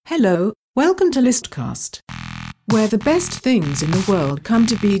Hello, welcome to Listcast, where the best things in the world come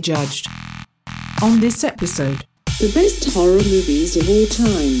to be judged. On this episode, the best horror movies of all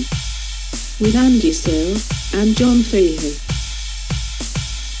time, with Andy Searle and John Fahey.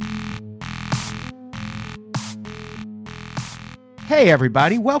 Hey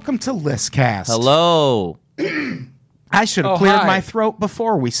everybody, welcome to Listcast. Hello. I should have cleared my throat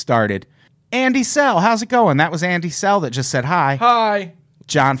before we started. Andy Searle, how's it going? That was Andy Searle that just said hi. Hi.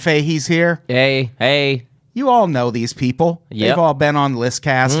 John Fahey's here. Hey. You all know these people. Yep. They've all been on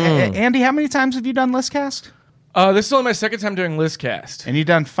Listcast. Andy, how many times have you done Listcast? This is only my second time doing Listcast. And you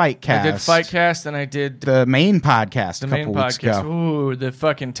done Fightcast. I did Fightcast and I did the main podcast the a couple main weeks podcast. ago. Ooh, the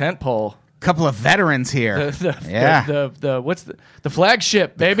fucking tent pole. Couple of veterans here. The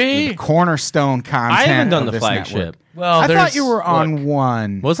flagship, baby. The cornerstone content. I haven't done of the this flagship. network. Well, I thought you were on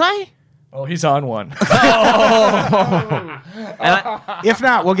one. Was I? Oh, he's on one. If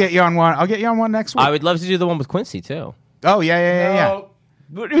not, we'll get you on one. I'll get you on one next week. I would love to do the one with Quincy, too. Oh, yeah.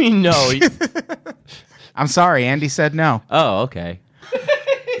 What do you mean, no? I'm sorry, Andy said no. Oh, okay.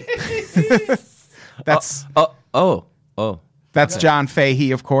 That's That's John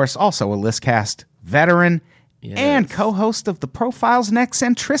Fahey, of course, also a Listcast veteran Yes. and co-host of the Profiles and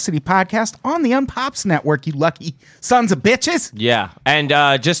Eccentricity podcast on the Unpops Network, you lucky sons of bitches. Yeah. And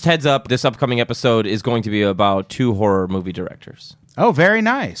just heads up, this upcoming episode is going to be about 2 horror movie directors. Oh, very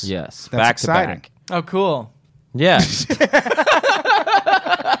nice. Yes. That's back exciting. to back. Oh, cool. Yeah.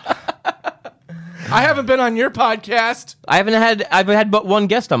 I haven't been on your podcast. I've had but one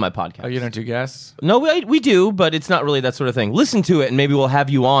guest on my podcast. Oh, you don't do guests? No, we do, but it's not really that sort of thing. Listen to it, and maybe we'll have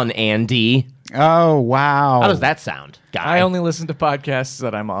you on, Andy. Oh, wow. How does that sound, guy? I only listen to podcasts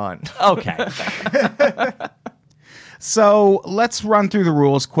that I'm on. Okay. So let's run through the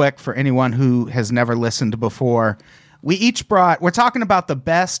rules quick for anyone who has never listened before. We're talking about the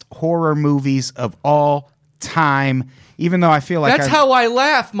best horror movies of all time, even though I feel like That's how I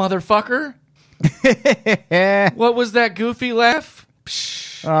laugh, motherfucker. What was that goofy laugh?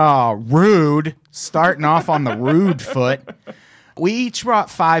 Oh, rude. Starting off on the rude foot. We each brought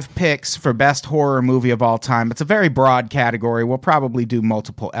 5 picks for best horror movie of all time. It's a very broad category. We'll probably do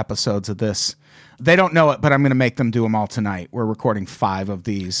multiple episodes of this. They don't know it, but I'm going to make them do them all tonight. We're recording 5 of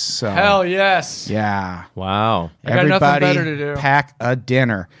these. So Hell yes. yeah. Wow. I got nothing better to do. Pack a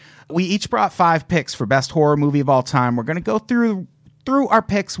dinner. We each brought 5 picks for best horror movie of all time. We're going to go through our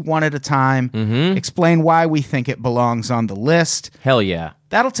picks one at a time, explain why we think it belongs on the list. Hell yeah.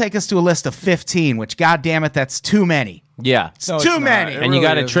 That'll take us to a list of 15, which, goddamn it, that's too many. Yeah. It's too many. And you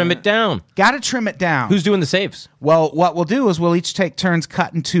got to trim it down. Got to trim it down. Who's doing the saves? Well, what we'll do is we'll each take turns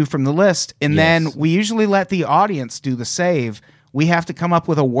cutting 2 from the list, and then we usually let the audience do the save. We have to come up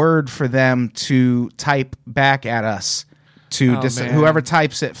with a word for them to type back at us. Whoever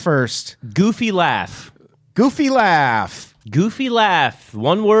types it first. Goofy laugh. Goofy laugh. Goofy laugh.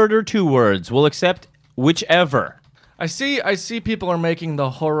 1 word or 2 words. We'll accept whichever. I see people are making the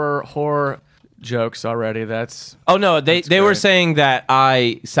horror jokes already. That's they were saying that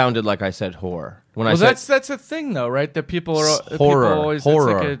I sounded like I said whore when I said that's a thing though, right? That people are horror. People always,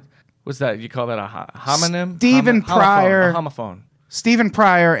 Horror. It's like what's that? You call that a homonym? Stephen Pryor. Homophone. Stephen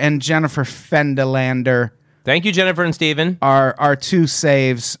Pryor and Jennifer Fendelander Thank you, Jennifer and Steven. are 2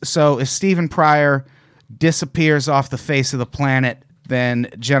 saves. So if Stephen Pryor disappears off the face of the planet, then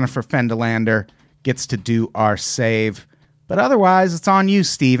Jennifer Fendelander gets to do our save. But otherwise, it's on you,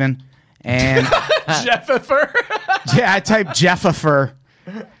 Stephen. And Jeffifer. yeah, I typed Jeffifer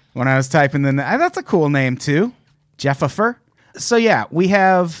when I was typing that's a cool name too, Jeffifer. So yeah, we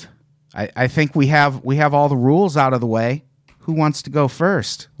have. I think we have all the rules out of the way. Who wants to go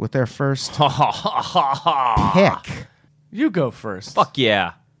first with their first pick? You go first. Fuck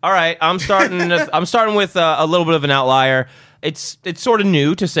yeah. All right, I'm starting with a little bit of an outlier. It's sort of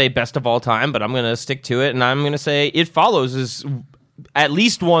new to say best of all time, but I'm going to stick to it, and I'm going to say It Follows is at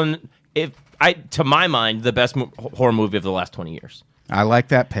least one, to my mind, the best horror movie of the last 20 years. I like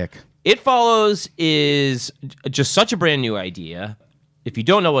that pick. It Follows is just such a brand new idea. If you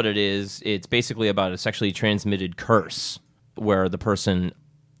don't know what it is, it's basically about a sexually transmitted curse where the person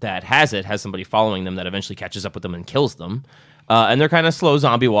that has it has somebody following them that eventually catches up with them and kills them. And they're kind of slow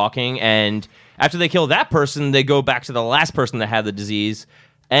zombie walking, and after they kill that person, they go back to the last person that had the disease.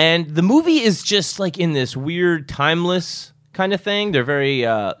 And the movie is just like in this weird, timeless kind of thing. They're very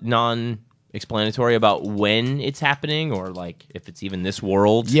non-explanatory about when it's happening or like if it's even this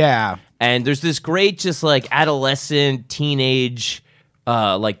world. Yeah. And there's this great just like adolescent, teenage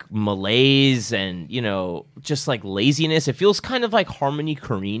like malaise and, just like laziness. It feels kind of like Harmony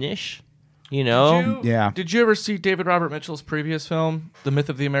Korine-ish. You know? Yeah. Did you ever see David Robert Mitchell's previous film, The Myth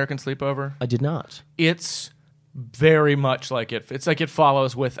of the American Sleepover? I did not. It's very much like it. It's like it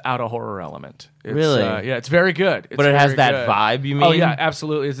follows without a horror element. It's, Really? Yeah, it's very good. It's But it has very that good. vibe, you mean? Oh yeah,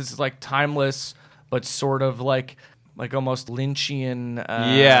 absolutely. It's like timeless, but sort of like almost Lynchian.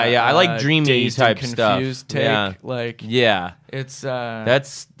 Yeah. I like dreamy dazed and type stuff. confused take. Yeah. Like Yeah. it's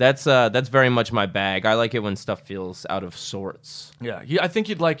That's very much my bag. I like it when stuff feels out of sorts. yeah. I think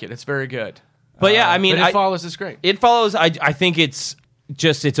you'd like it. It's very good. But yeah, I mean, but It Follows is great. It Follows. I think it's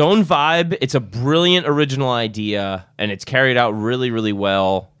just its own vibe. It's a brilliant original idea, and it's carried out really, really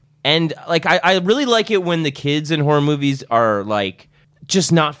well. And like, I really like it when the kids in horror movies are like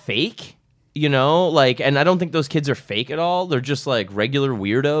just not fake. You know, like, and I don't think those kids are fake at all. They're just like regular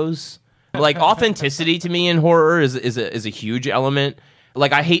weirdos. Like authenticity to me in horror is a huge element.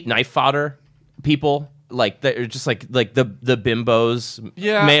 Like I hate knife fodder people. Like they're just like the bimbos,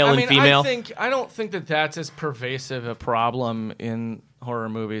 male and female. I don't think that that's as pervasive a problem in horror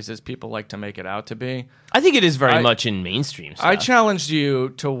movies as people like to make it out to be. I think it is very much in mainstream stuff. I challenged you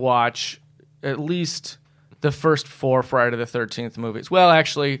to watch at least the first 4 Friday the 13th movies. Well,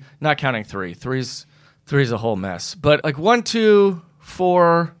 actually, not counting 3. Three's a whole mess. But like 1, 2,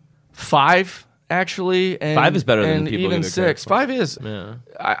 4, 5. Actually, and 5 is better than and people even give it credit 6. for. 5 is. Yeah.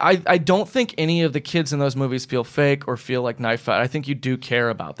 I don't think any of the kids in those movies feel fake or feel like knife fight. I think you do care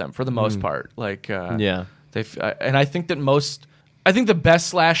about them for the most part. Like Yeah. and I think that the best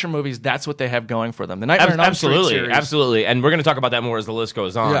slasher movies, that's what they have going for them. The Nightmare on Elm Street Absolutely, series. absolutely. And we're going to talk about that more as the list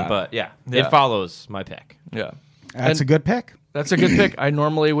goes on. Yeah. But yeah, Yeah. It Follows my pick. Yeah. That's a good pick. That's a good pick. I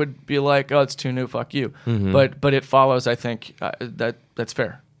normally would be like, oh, it's too new, fuck you. But It Follows, I think that's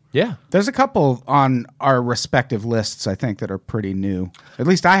fair. Yeah. There's a couple on our respective lists, I think, that are pretty new. At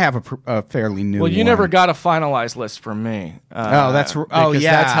least I have a fairly new Well, you one. never got a finalized list from me. because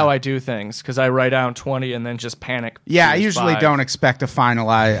that's how I do things. Because I write down 20 and then just panic. Yeah, I choose usually 5. don't expect a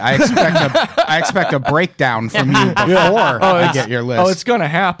finalize. I expect a breakdown from you before I get your list. Oh, it's gonna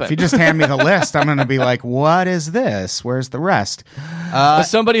happen. If you just hand me the list, I'm going to be like, what is this? Where's the rest? If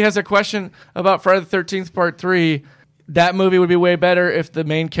somebody has a question about Friday the 13th Part 3, that movie would be way better if the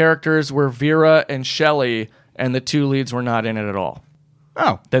main characters were Vera and Shelley and the 2 leads were not in it at all.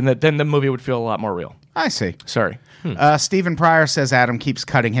 Oh, Then the movie would feel a lot more real. I see. Sorry. Stephen Pryor says Adam keeps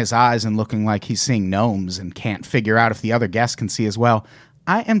cutting his eyes and looking like he's seeing gnomes and can't figure out if the other guests can see as well.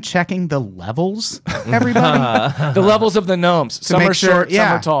 I am checking the levels, everybody. The levels of the gnomes. Some make are sure- short, yeah,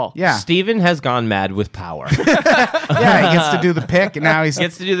 some are tall. Yeah, Steven has gone mad with power. yeah. He gets to do the pick, and now he's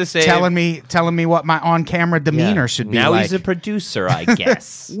Gets to do the same. telling me what my on-camera demeanor should be Now like. he's a producer, I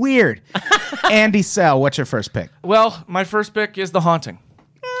guess. Weird. Andy Sell, what's your first pick? Well, my first pick is The Haunting.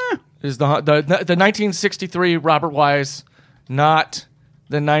 Is the 1963 Robert Wise, not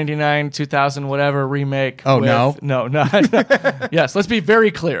the 99 2000 whatever remake. Oh, with, no, yes, let's be very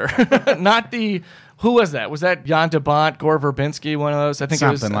clear. Not the who was that? Was that Jan de Bont, Gore Verbinski, one of those? I think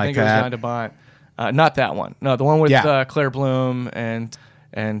Something it was. like I think it was that. Jan de Bont. Not that one. No, the one with Yeah. Claire Bloom and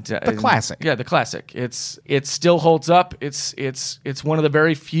the classic. Yeah, the classic. It still holds up. It's one of the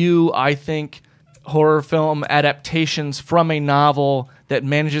very few, I think, horror film adaptations from a novel that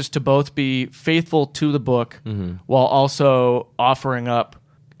manages to both be faithful to the book while also offering up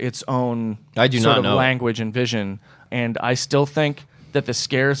its own I do sort not of know. language and vision. And I still think that the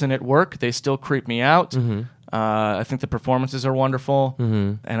scares in it work. They still creep me out. I think the performances are wonderful.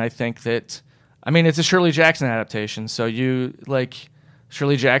 And I think that, I mean, it's a Shirley Jackson adaptation. So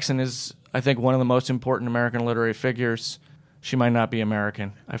Shirley Jackson is, I think, one of the most important American literary figures. She might not be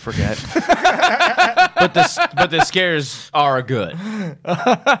American. I forget. but the scares are good.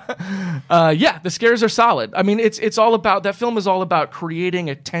 Yeah, the scares are solid. I mean, it's all about, that film is all about creating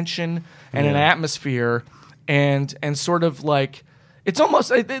a tension and an atmosphere, and sort of like, it's almost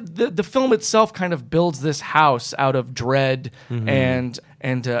the film itself kind of builds this house out of dread and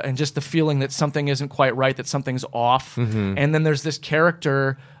just the feeling that something isn't quite right, that something's off, and then there's this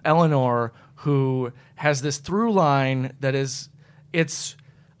character Eleanor who has this through line that is,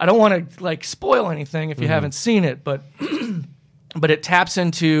 I don't want to like spoil anything if you haven't seen it, but it taps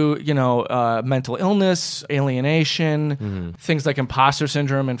into, mental illness, alienation, things like imposter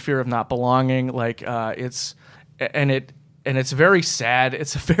syndrome and fear of not belonging. Like it's very sad.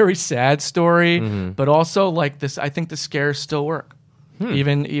 It's a very sad story, but also like this. I think the scares still work,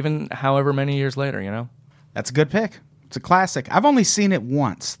 even however many years later. That's a good pick. It's a classic. I've only seen it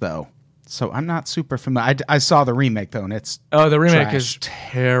once though, so I'm not super familiar. I saw the remake though, and it's The remake trash. is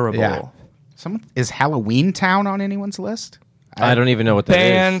terrible. Yeah. Is Halloween Town on anyone's list? I don't even know what that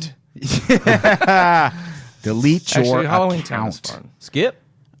is. Banned. Delete your Actually, Halloween Town is account. fun. Skip?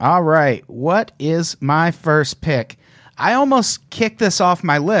 All right. What is my first pick? I almost kicked this off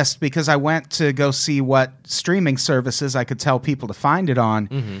my list because I went to go see what streaming services I could tell people to find it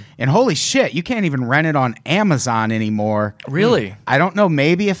on. And holy shit, you can't even rent it on Amazon anymore. Really? I don't know,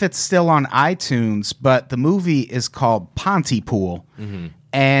 maybe if it's still on iTunes, but the movie is called Pontypool.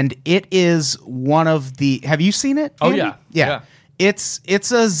 And it is one of the... Have you seen it, Oh, Andy? yeah. Yeah. Yeah.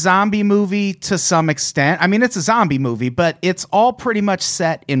 It's a zombie movie to some extent. I mean, it's a zombie movie, but it's all pretty much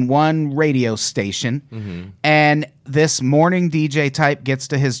set in one radio station. And this morning DJ type gets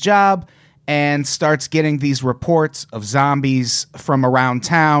to his job and starts getting these reports of zombies from around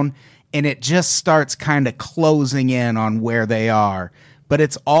town, and it just starts kind of closing in on where they are. But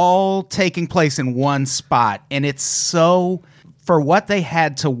it's all taking place in one spot, and it's so... For what they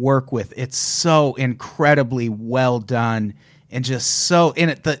had to work with, it's so incredibly well done. And just so in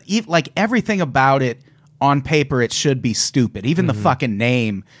it, like everything about it on paper, it should be stupid. Even the fucking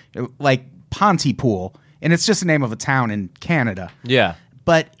name, like Pontypool, and it's just the name of a town in Canada. Yeah.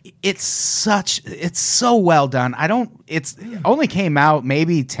 But it's so well done. It only came out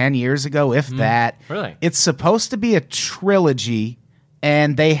maybe 10 years ago, if that. Really? It's supposed to be a trilogy,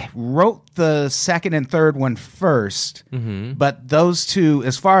 and they wrote the second and third one first. But those two,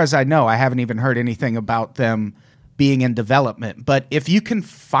 as far as I know, I haven't even heard anything about them being in development. But if you can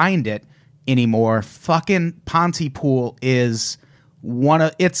find it anymore, fucking Pontypool is one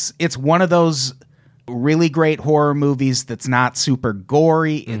of those really great horror movies that's not super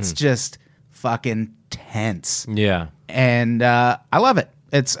gory. It's just fucking tense. Yeah. And I love it.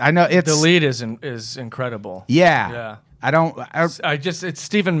 The lead is incredible. Yeah. It's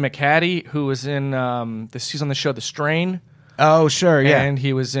Stephen McHattie, who was in he's on the show The Strain. Oh, sure, yeah. And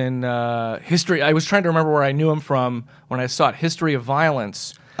he was in History. I was trying to remember where I knew him from when I saw it. History of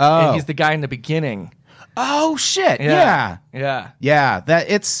Violence. Oh. And he's the guy in the beginning. Oh, shit. Yeah.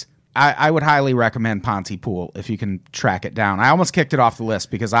 I would highly recommend Pontypool if you can track it down. I almost kicked it off the list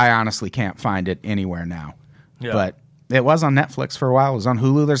because I honestly can't find it anywhere now. Yeah. But it was on Netflix for a while. It was on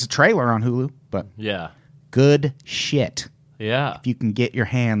Hulu. There's a trailer on Hulu, but Yeah. good shit Yeah. if you can get your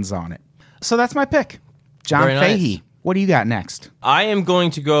hands on it. So that's my pick. John Very nice. Fahey. What do you got next? I am going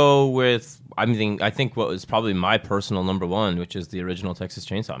to go with, I think what was probably my personal number one, which is the original Texas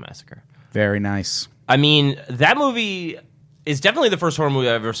Chainsaw Massacre. Very nice. I mean, that movie is definitely the first horror movie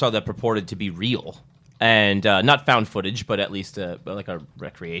I ever saw that purported to be real. And not found footage, but at least like a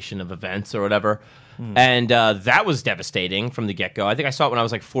recreation of events or whatever. And that was devastating from the get-go. I think I saw it when I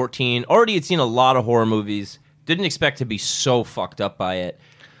was like 14. Already had seen a lot of horror movies. Didn't expect to be so fucked up by it.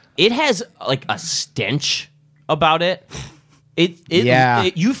 It has like a stench about it.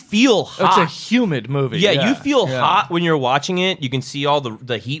 You feel hot. It's a humid movie. Yeah, you feel hot when you're watching it. You can see all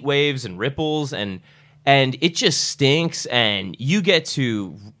the heat waves and ripples, and it just stinks. And you get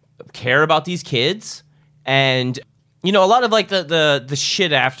to care about these kids, and a lot of like the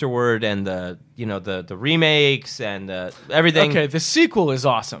shit afterward, and the remakes and everything. Okay, the sequel is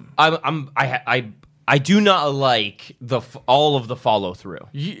awesome. I do not like all of the follow through.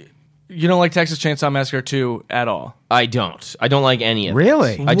 You don't like Texas Chainsaw Massacre 2 at all? I don't like any of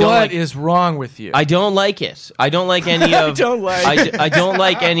Really? it. What is wrong with you? I don't like it. I don't like any of. I don't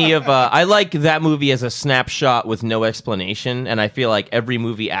like any of. I like that movie as a snapshot with no explanation, and I feel like every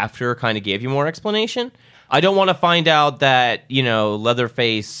movie after kind of gave you more explanation. I don't want to find out that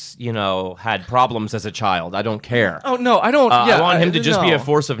Leatherface had problems as a child. I don't care. Oh no, I don't. I want him to just be a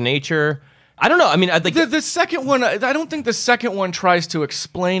force of nature. I don't know. I mean, I think the second one. I don't think the second one tries to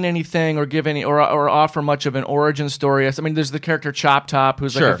explain anything or give any or offer much of an origin story. I mean, there's the character Chop Top,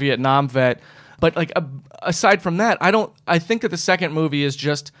 who's like a Vietnam vet, but like aside from that, I think that the second movie is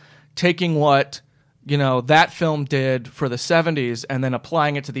just taking what that film did for the 70s and then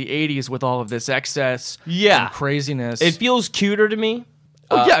applying it to the 80s with all of this excess and craziness. It feels cuter to me.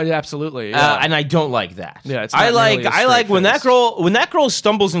 Yeah, absolutely. Yeah. And I don't like that. Yeah, it's I not like nearly a straight when face. that girl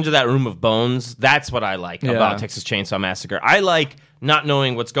stumbles into that room of bones. That's what I like about Texas Chainsaw Massacre. I like not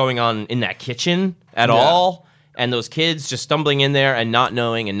knowing what's going on in that kitchen at all, and those kids just stumbling in there and not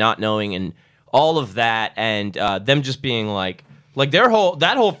knowing and all of that, and them just being like that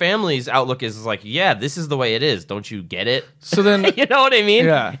whole family's outlook is like, yeah, this is the way it is. Don't you get it? So then, you know what I mean?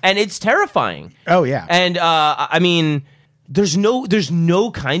 Yeah. And it's terrifying. Oh yeah. And I mean, there's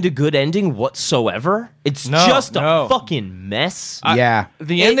no kind of good ending whatsoever. It's just a fucking mess. Yeah.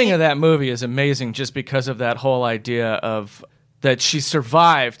 The ending of that movie is amazing just because of that whole idea of that she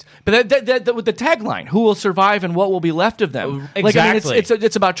survived. But that with the tagline, who will survive and what will be left of them? Exactly. Like, I mean,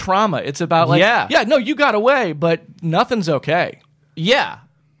 it's about trauma. It's about like, no, you got away, but nothing's okay. Yeah.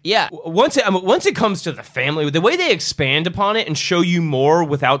 Yeah, once it comes to the family, the way they expand upon it and show you more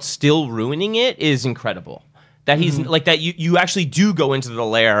without still ruining it is incredible. That he's like that you actually do go into the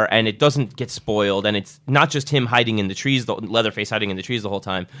lair and it doesn't get spoiled, and it's not just him hiding in the trees, the Leatherface hiding in the trees the whole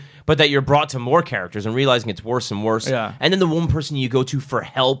time, but that you're brought to more characters and realizing it's worse and worse. Yeah. And then the one person you go to for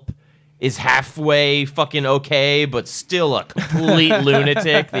help is halfway fucking okay, but still a complete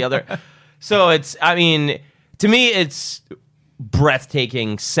lunatic. The other, so it's, I mean, to me, it's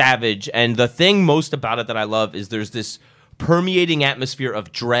breathtaking, savage, and the thing most about it that I love is there's this permeating atmosphere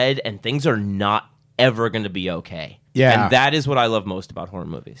of dread, and things are not ever going to be okay. Yeah. And that is what I love most about horror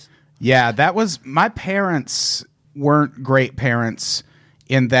movies. Yeah, that was, my parents weren't great parents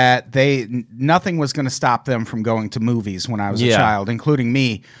in that nothing was going to stop them from going to movies when I was a Yeah. child, including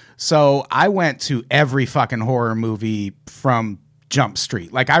me. So I went to every fucking horror movie from Jump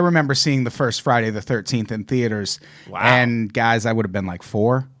Street. Like, I remember seeing the first Friday the 13th in theaters. Wow. And guys, I would have been like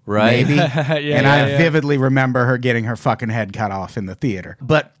 4, Right. maybe. Yeah, I vividly remember her getting her fucking head cut off in the theater.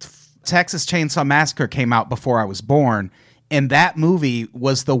 But Texas Chainsaw Massacre came out before I was born, and that movie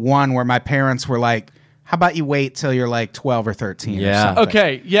was the one where my parents were like, how about you wait till you're like 12 or 13 or Yeah. something?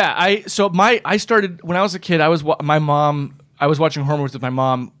 Okay, yeah. I started when I was a kid. I was watching horror movies with my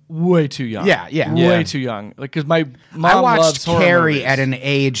mom way too young. Yeah. Way too young. Like, because my mom I loves watched horror Carrie movies. at an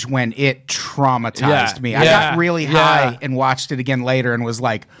age when it traumatized Yeah. me. I Yeah. got really Yeah. high and watched it again later and was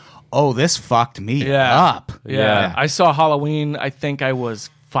like, oh, this fucked me up. Yeah. I saw Halloween. I think I was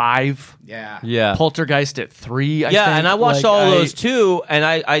 5. Yeah. Yeah. Poltergeist at 3. I Yeah, think. and I watched Like, all of those too, and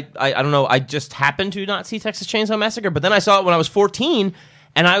I don't know, I just happened to not see Texas Chainsaw Massacre, but then I saw it when I was 14,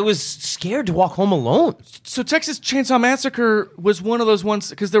 and I was scared to walk home alone. So Texas Chainsaw Massacre was one of those ones,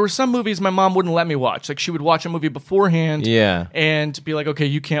 because there were some movies my mom wouldn't let me watch. Like, she would watch a movie beforehand, Yeah. and be like, okay,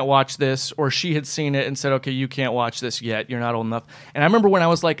 you can't watch this, or she had seen it and said, okay, you can't watch this yet, you're not old enough. And I remember when I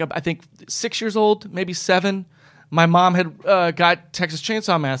was like, I think 6 years old, maybe 7, my mom had got Texas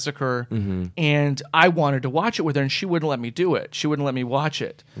Chainsaw Massacre, and I wanted to watch it with her, and she wouldn't let me do it. She wouldn't let me watch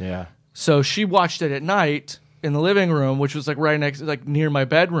it. Yeah. So she watched it at night in the living room, which was like right next, like near my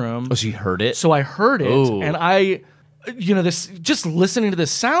bedroom. Oh, she heard it? So I heard it, Ooh. and I, this, just listening to the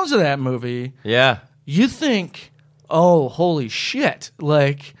sounds of that movie, Yeah. you think, oh, holy shit.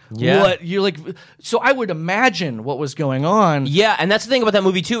 Like, Yeah. what you're like, so I would imagine what was going on. Yeah, and that's the thing about that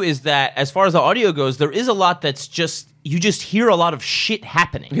movie too, is that as far as the audio goes, there is a lot that's just, you just hear a lot of shit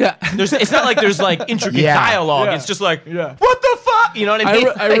happening. Yeah. It's not like there's like intricate Yeah. dialogue. Yeah. It's just like, Yeah. what the fuck? You know what I mean?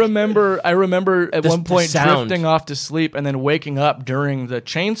 I remember at one the point sound. drifting off to sleep and then waking up during the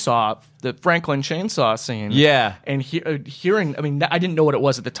Franklin chainsaw scene. Yeah. And hearing, I mean, I didn't know what it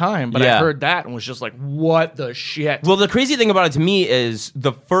was at the time, but I Yeah. heard that and was just like, what the shit? Well, the crazy thing about it to me is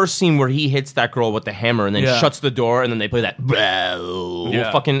the first scene where he hits that girl with the hammer and then Yeah. shuts the door and then they play that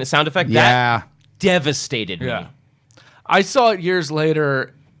Yeah. fucking sound effect. Yeah. That devastated me. Yeah. I saw it years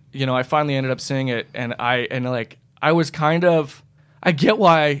later. I finally ended up seeing it, and I was kind of, I get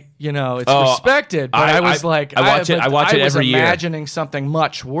why, it's Oh, respected, but I was like, I watch it every year. I was imagining something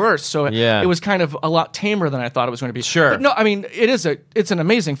much worse, so Yeah. it was kind of a lot tamer than I thought it was going to be. Sure. But no, I mean, it's an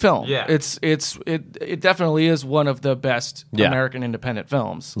amazing film. Yeah. It definitely is one of the best Yeah. American independent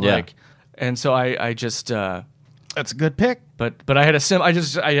films. Yeah. And so I just, That's a good pick. but I had a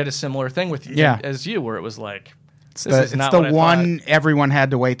similar thing with you, Yeah. as you, where it was like, It's this is the not what I one thought. everyone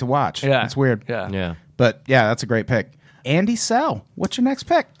had to wait to watch. Yeah. It's weird. Yeah. Yeah. But yeah, that's a great pick. Andy Sell, what's your next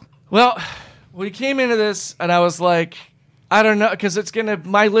pick? Well, we came into this and I was like, I don't know, because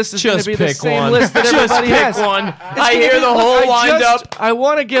my list is going to Just be the pick same one. list that Just everybody pick has. one. It's I gonna hear be- the whole wind up. I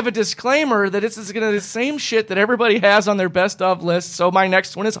want to give a disclaimer that this is going to be the same shit that everybody has on their best of list. So my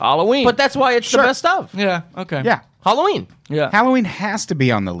next one is Halloween. But that's why it's Sure. the best of. yeah, okay, Yeah. Halloween. yeah. Halloween has to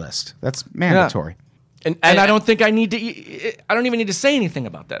be on the list. That's mandatory. And I don't think I need to. I don't even need to say anything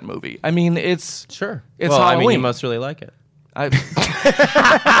about that movie. I mean, it's Sure. It's well, I mean, Halloween. you must really like it. I,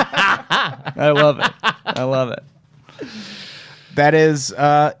 I love it. I love it. That is,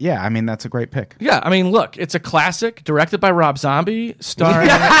 I mean, that's a great pick. Yeah, I mean, look, it's a classic, directed by Rob Zombie, starring.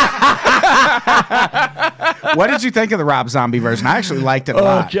 What did you think of the Rob Zombie version? I actually liked it a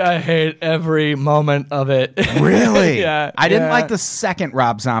lot. Okay, I hate every moment of it. Really? Yeah. I didn't yeah. like the second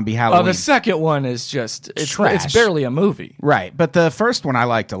Rob Zombie Halloween. Oh, the second one is just it's Trash. barely a movie. Right, but the first one I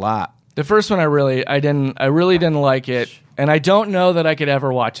liked a lot. The first one I really didn't like it, and I don't know that I could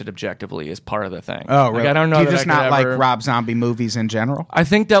ever watch it objectively as part of the thing. Oh, Like, really? I don't know. Do you that just I could not ever- like Rob Zombie movies in general? I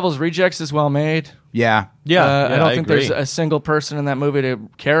think Devil's Rejects is well made. Yeah. I don't think agree. there's a single person in that movie to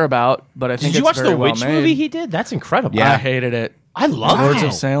care about, but I think Did you it's watch very the well Witch made. movie he did? That's incredible. Yeah. I hated it. I love Lords it.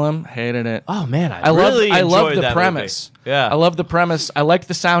 of Salem, hated it. Oh man, I love enjoyed the that premise. movie. Yeah, I love the premise. I like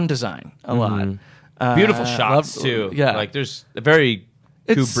the sound design a lot. beautiful shots love- too. yeah. like there's a very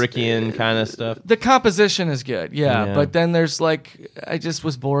It's- Kubrickian kind of stuff. The composition is good, Yeah. but then there's like I just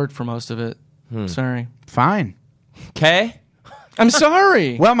was bored for most of it. Sorry. Fine. Okay, I'm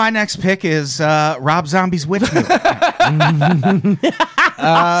sorry. Well, my next pick is Rob Zombie's Witch movie.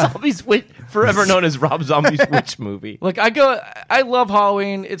 Zombie's forever known as Rob Zombie's witch movie. Look, I love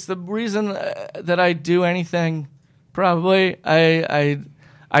Halloween. It's the reason that I do anything. Probably, I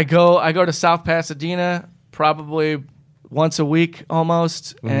go to South Pasadena probably once a week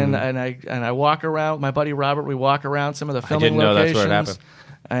almost, and I walk around. My buddy Robert, we walk around some of the filming didn't know that's locations. where it happened.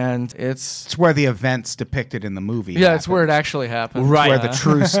 And it's It's where the events depicted in the movie. yeah, it's where it actually happened. Right. where the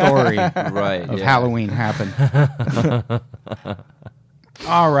true story Right, of yeah. Halloween happened.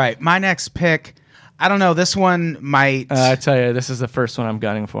 All right, my next pick. I don't know. This one might. I tell you, this is the first one I'm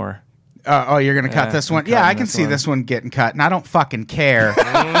gunning for. Oh, you're gonna cut Yeah, this I'm one? Yeah, I cutting can this see one. this one getting cut, and I don't fucking care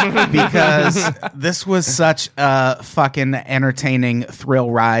because this was such a fucking entertaining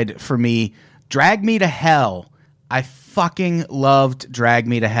thrill ride for me. Drag Me to Hell. I fucking loved Drag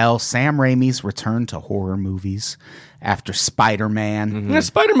Me to Hell. Sam Raimi's return to horror movies after Spider-Man. Yeah,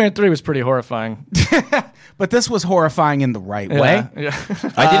 Spider-Man 3 was pretty horrifying. But this was horrifying in the right way. Yeah.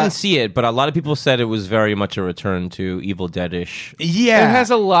 I didn't see it, but a lot of people said it was very much a return to Evil Dead-ish. Yeah. It has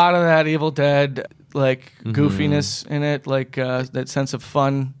a lot of that Evil Dead like goofiness in it, like that sense of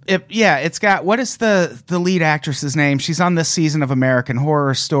fun. It's got, what is the lead actress's name? She's on this season of American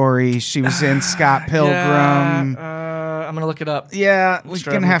Horror Story. She was in Scott Pilgrim. Yeah, I'm gonna look it up. Yeah, we're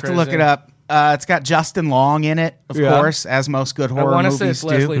driving gonna have to crazy. look it up. It's got Justin Long in it, of Yeah. course, as most good I horror want to movies say it's do.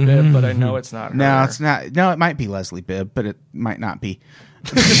 Leslie Bibb, but I know it's not. No, her. it's not. No, it might be Leslie Bibb, but it might not be.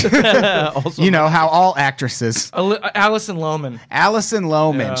 Also, You know how all actresses. Alison Lohman. Allison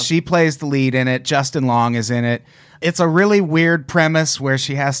Lohman, Yeah. she plays the lead in it. Justin Long is in it. It's a really weird premise where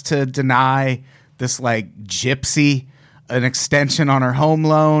she has to deny this like gypsy an extension on her home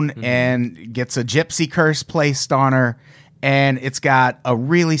loan and gets a gypsy curse placed on her. And it's got a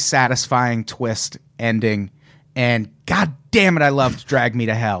really satisfying twist ending. And god damn it, I loved Drag Me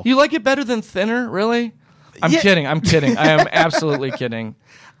to Hell. You like it better than Thinner, really? I'm Yeah. kidding. I am absolutely kidding.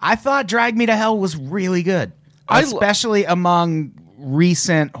 I thought Drag Me to Hell was really good, I lo- especially among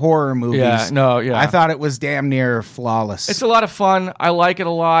recent horror movies. Yeah, no, yeah. I thought it was damn near flawless. It's a lot of fun. I like it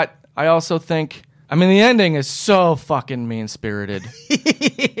a lot. I also think, I mean, the ending is so fucking mean spirited,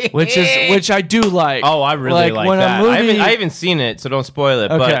 which I do like. Oh, I really like when that. A movie, I haven't seen it, so don't spoil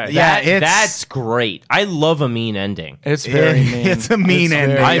it. Okay. But Yeah, that, it's- that's great. I love a mean ending. it's very mean. It's a mean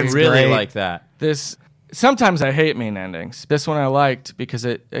ending. very- I it's really great. like that. This sometimes I hate mean endings. This one I liked because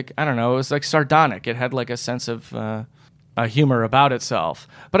it I don't know, it was like sardonic. It had like a sense of a humor about itself.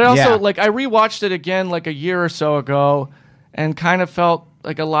 But I also Yeah. like I rewatched it again like a year or so ago and kind of felt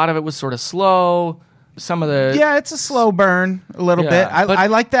like a lot of it was sort of slow. Some of the Yeah, it's a slow burn a little Yeah, bit. but- I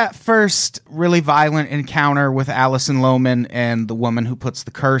like that first really violent encounter with Allison Lohman and the woman who puts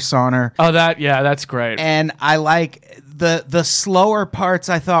the curse on her. that's great. And I like the slower parts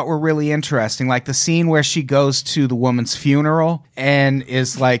I thought were really interesting, like the scene where she goes to the woman's funeral and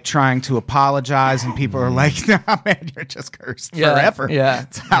is like trying to apologize, and people are like, "Nah, man, you're just cursed Yeah, forever. yeah,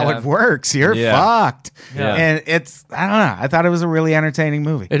 That's how yeah. it works. You're Yeah. fucked." Yeah. And it's, I don't know. I thought it was a really entertaining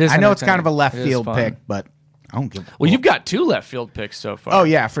movie. It is I know it's kind of a entertaining. left It is field fun. pick, but I don't give. Well, you've got 2 left field picks so far. Oh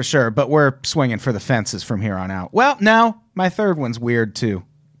yeah, for sure. But we're swinging for the fences from here on out. Well, no, my third one's weird too.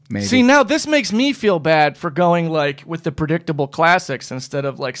 Maybe. See, now this makes me feel bad for going like with the predictable classics instead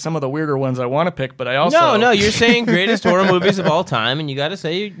of like some of the weirder ones I want to pick, but I also No, you're saying greatest horror movies of all time, and you got to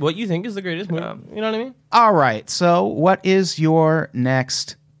say what you think is the greatest movie. You know what I mean? All right. So, what is your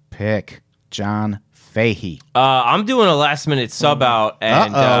next pick, John Fahey? I'm doing a last minute sub out,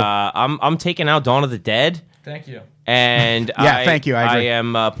 and Uh-oh. I'm taking out Dawn of the Dead, Thank you. and Yeah, thank you, I agree.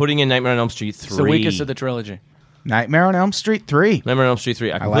 am putting in Nightmare on Elm Street 3. It's the weakest of the trilogy. Nightmare on Elm Street 3. Nightmare on Elm Street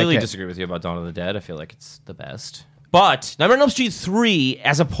 3. I completely it. disagree with you about Dawn of the Dead. I feel like it's the best. But Nightmare on Elm Street 3,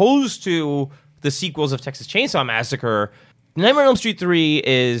 as opposed to the sequels of Texas Chainsaw Massacre, Nightmare on Elm Street 3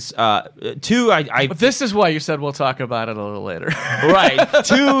 is 2. But this is why you said we'll talk about it a little later. Right.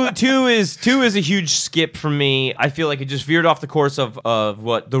 Two is a huge skip for me. I feel like it just veered off the course of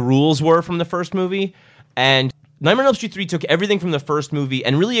what the rules were from the first movie. And Nightmare on Elm Street 3 took everything from the first movie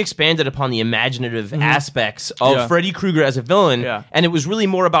and really expanded upon the imaginative aspects of Yeah. Freddy Krueger as a villain. Yeah. And it was really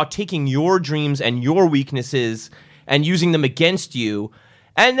more about taking your dreams and your weaknesses and using them against you.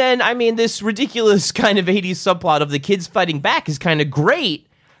 And then, I mean, this ridiculous kind of 80s subplot of the kids fighting back is kind of great.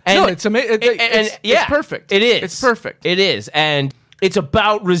 No, it's amazing. It's perfect. It is. It's perfect. It is. And it's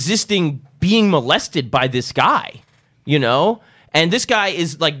about resisting being molested by this guy, you know? And this guy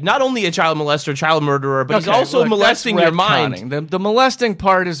is like not only a child molester, child murderer, but he's also molesting your mind. The molesting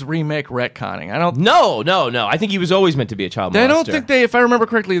part is remake retconning. I don't. No. I think he was always meant to be a child molester. I don't think if I remember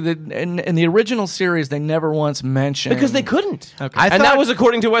correctly, in the original series, they never once mentioned because they couldn't. Okay. And that was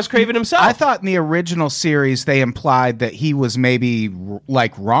according to Wes Craven himself. I thought in the original series they implied that he was maybe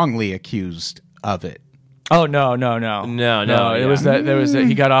like wrongly accused of it. Oh no! No, It was that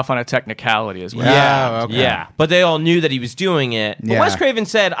he got off on a technicality as well. Yeah, okay. Yeah, but they all knew that he was doing it. But Yeah. Wes Craven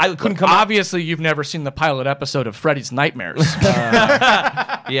said, I couldn't come up. Obviously, you've never seen the pilot episode of Freddy's Nightmares.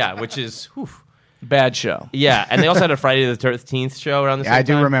 Yeah, which is, Bad show. yeah. And they also had a Friday the 13th show around the same I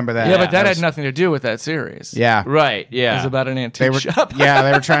do time. remember that. Yeah, but that was- had nothing to do with that series. Yeah, Right, yeah. It was about an they antique were. shop. Yeah,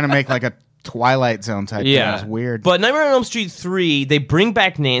 they were trying to make like a Twilight Zone type. thing. It was weird. But Nightmare on Elm Street 3, they bring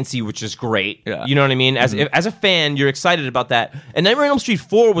back Nancy, which is great. Yeah. You know what I mean? As a fan, you're excited about that. And Nightmare on Elm Street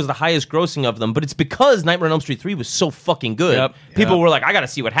 4 was the highest grossing of them, but it's because Nightmare on Elm Street 3 was so fucking good. Yep. People were like, I got to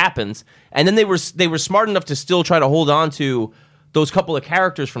see what happens. And then they were smart enough to still try to hold on to those couple of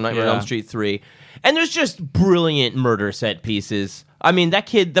characters from Nightmare on Yeah. Elm Street 3. And there's just brilliant murder set pieces. I mean, that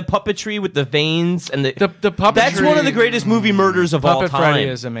kid, the puppetry with the veins and the puppetry. That's one of the greatest movie murders of all Puppet time. Freddy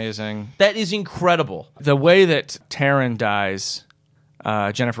is amazing. That is incredible. The way that Taryn dies,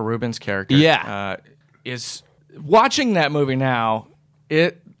 Jennifer Rubin's character, Yeah. is watching that movie now.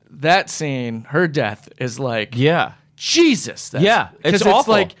 That scene, her death is like, Yeah. Jesus. It's 'cause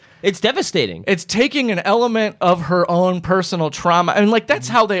awful. like It's devastating. it's taking an element of her own personal trauma, and like that's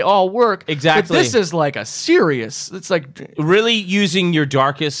how they all work. Exactly. But this is like a serious. It's like Really using your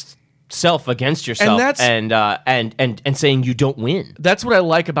darkest self against yourself, and saying you don't win. that's what I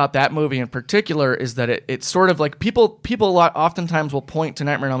like about that movie in particular is that it's sort of like people oftentimes will point to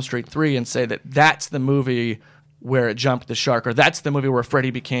Nightmare on Elm Street 3 and say that that's the movie where it jumped the shark, or that's the movie where Freddy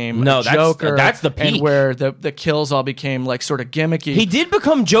became a Joker. that's the peak. and where the kills all became like sort of gimmicky. He did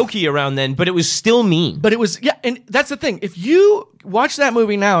become jokey around then, but it was still mean. But it was, and that's the thing. If you watch that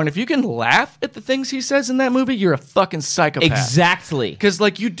movie now, and if you can laugh at the things he says in that movie, you're a fucking psychopath. Exactly. Because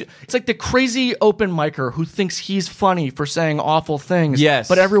like it's like the crazy open micer who thinks he's funny for saying awful things. Yes.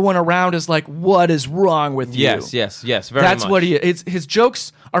 But everyone around is like, "What is wrong with you?" Yes. Very That's much. what he is. His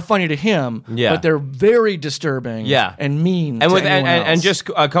jokes are funny to him. Yeah. But they're very disturbing. Yeah. And mean. And to with anyone and else. just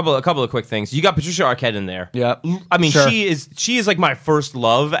a couple of quick things. You got Patricia Arquette in there. Yeah. I mean, Sure. she is like my first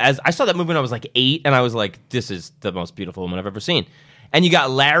love. As I saw that movie when I was like 8, and I was like, this is the most beautiful woman I've ever seen. And you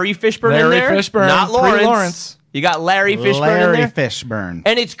got Larry Fishburne in Larry there, Fishburne, not Lawrence. pre-Lawrence. You got Larry Fishburne Larry in there. Fishburne.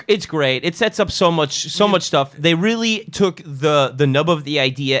 And it's great. It sets up so much stuff. They really took the nub of the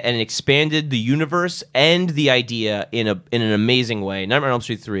idea and expanded the universe and the idea in an amazing way. Nightmare on Elm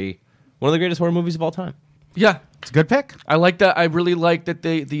Street 3, one of the greatest horror movies of all time. Yeah. It's a good pick. I like that. I really like that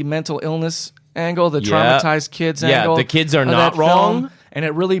the mental illness angle, the Yeah. traumatized kids Yeah, angle. the kids are of not that wrong. film. And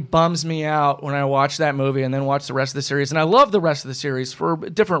it really bums me out when I watch that movie and then watch the rest of the series. And I love the rest of the series for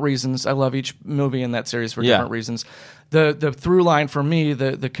different reasons. I love each movie in that series for Yeah. different reasons. The through line for me,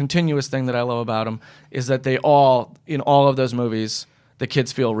 the continuous thing that I love about them is that they all, in all of those movies, the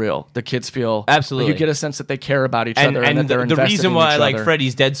kids feel real. The kids feel Absolutely. You get a sense that they care about each other and that they're the invested reason in why I each like other.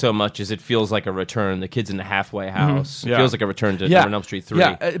 Freddy's Dead so much is it feels like a return. The kids in the halfway house. Yeah. It feels like a return to Nightmare on Elm Street 3.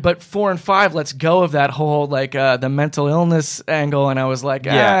 Yeah, but 4 and 5 let's go of that whole like the mental illness angle, and I was like,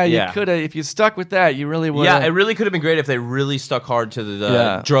 Yeah, you yeah. could have if you stuck with that, you really would. Yeah, it really could have been great if they really stuck hard to the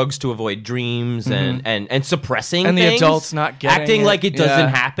Yeah. drugs to avoid dreams and suppressing and the things. adults not getting acting it. like it doesn't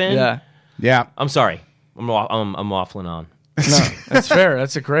happen. Yeah, Yeah. I'm sorry. I'm waffling on. no, that's fair.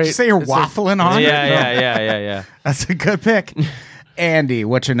 That's a great. You say you're it's a- waffling on it? Yeah. That's a good pick. Andy,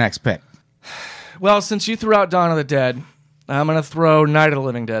 what's your next pick? Well, since you threw out Dawn of the Dead, I'm gonna throw Night of the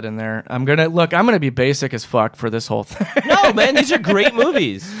Living Dead in there. I'm gonna be basic as fuck for this whole thing. No, man, these are great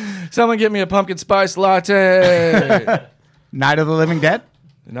movies. Someone get me a pumpkin spice latte. Night of the Living Dead?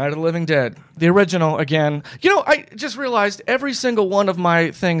 Night of the Living Dead. The original, again. You know, I just realized every single one of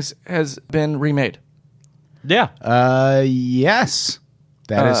my things has been remade. Yeah. Yes.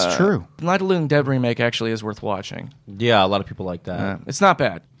 That is true. Night of the Living Dead remake actually is worth watching. Yeah, a lot of people like that. It's not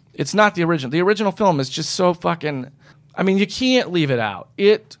bad. It's not the original. The original film is just so fucking... I mean, you can't leave it out.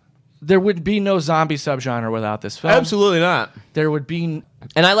 There would be no zombie subgenre without this film. Absolutely not. There would be...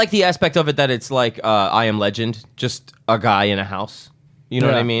 And I like the aspect of it that it's like I Am Legend, just a guy in a house. You know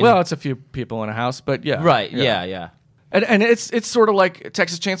what I mean? Well, it's a few people in a house, but yeah. right. Yeah. And it's sort of like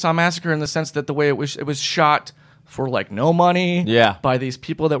Texas Chainsaw Massacre in the sense that the way it was shot for like no money. Yeah. By these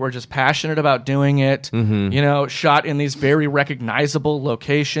people that were just passionate about doing it. You know, shot in these very recognizable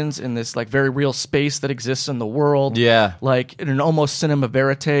locations in this like very real space that exists in the world. Yeah. Like in an almost cinema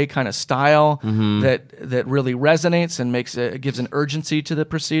verite kind of style that really resonates and makes it gives an urgency to the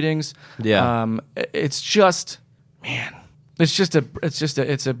proceedings. Yeah. It's just, man,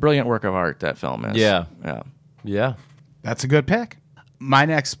 it's a brilliant work of art, that film is. Yeah. Yeah. Yeah. That's a good pick. My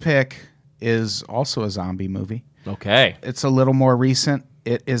next pick is also a zombie movie. Okay. It's a little more recent.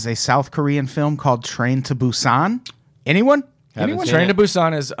 It is a South Korean film called Train to Busan. Anyone? Anyone? seen Train it. to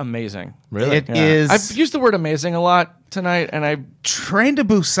Busan is amazing. Really? It is. I've used the word amazing a lot tonight, and I Train to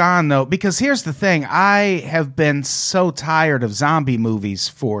Busan, though, because here's the thing. I have been so tired of zombie movies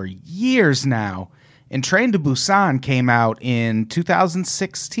for years now. And Train to Busan came out in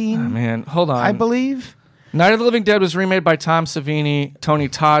 2016, man, hold on. I believe. Night of the Living Dead was remade by Tom Savini. Tony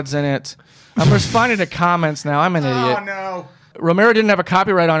Todd's in it. I'm responding to comments now. I'm an idiot. Oh, no. Romero didn't have a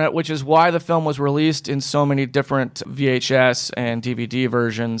copyright on it, which is why the film was released in so many different VHS and DVD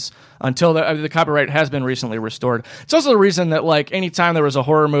versions until the copyright has been recently restored. It's also the reason that, like, anytime there was a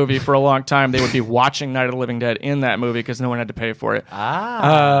horror movie for a long time, they would be watching Night of the Living Dead in that movie because no one had to pay for it.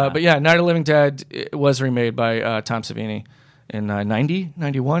 But yeah, Night of the Living Dead was remade by Tom Savini in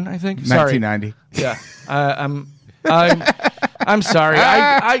 91, I think. Sorry. 1990. Yeah. I'm sorry.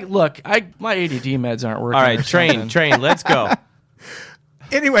 I look. My ADD meds aren't working. All right, or something. train, let's go.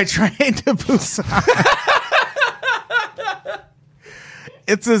 Anyway, Train to Busan.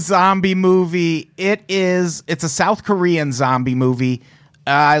 It's a zombie movie. It's a South Korean zombie movie.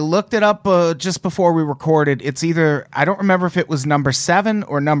 I looked it up just before we recorded. It's either, I don't remember if it was number 7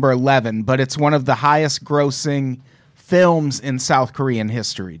 or number 11, but it's one of the highest grossing films in South Korean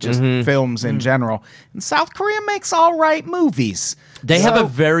history, just films in general. And South Korea makes all right movies. They have a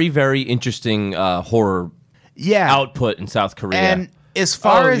very, very interesting horror output in South Korea. And as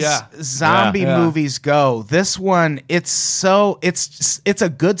far as yeah. zombie movies go, this one, it's a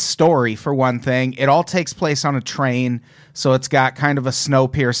good story for one thing. It all takes place on a train, so it's got kind of a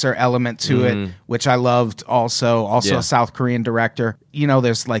Snowpiercer element to it, which I loved also. Also a South Korean director. You know,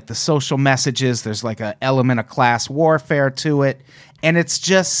 there's like the social messages, there's like an element of class warfare to it, and it's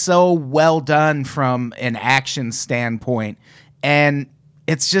just so well done from an action standpoint. And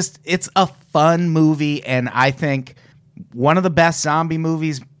it's a fun movie, and I think one of the best zombie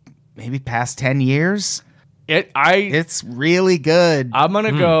movies maybe past 10 years. It's really good. I'm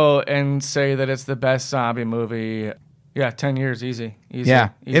gonna go and say that it's the best zombie movie. Yeah, 10 years, easy. Yeah,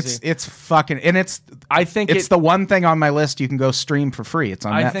 easy. it's fucking, and I think it's the one thing on my list you can go stream for free. It's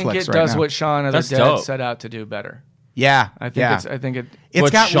on Netflix I think it right does now. what Shaun of That's the Dead dope. set out to do better. Yeah, I think yeah. it's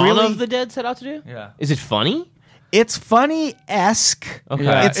What got Shaun really, of the Dead set out to do? Yeah. Is it funny? it's funny-esque. Okay.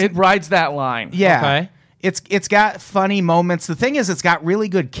 Yeah, it rides that line. Yeah. Okay. It's got funny moments. The thing is, it's got really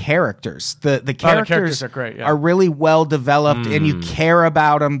good characters. The characters are great, yeah. are really well developed, and you care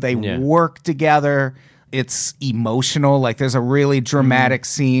about them. They work together. It's emotional. Like there's a really dramatic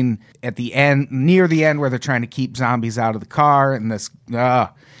scene at the end, near the end, where they're trying to keep zombies out of the car, and this.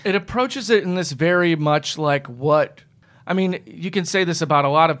 It approaches it in this very much like what. I mean, you can say this about a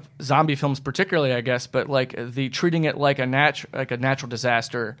lot of zombie films, particularly, I guess, but like the treating it like a natural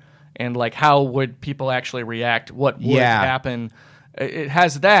disaster, and like how would people actually react? What would happen? It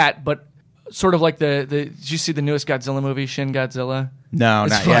has that, but sort of like the. Did you see the newest Godzilla movie, Shin Godzilla? No,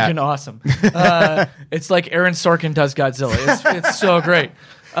 It's not fucking yet. awesome. It's like Aaron Sorkin does Godzilla. It's so great.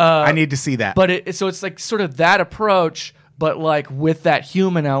 I need to see that. But it's like sort of that approach, but like with that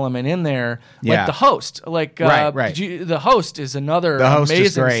human element in there, like Yeah. The Host. Like Right. The Host is another The Host is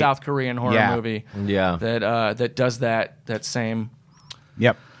amazing great. South Korean horror movie. Yeah. that does that same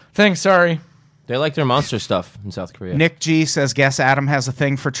Yep. thing. Sorry. They like their monster stuff in South Korea. Nick G says, guess Adam has a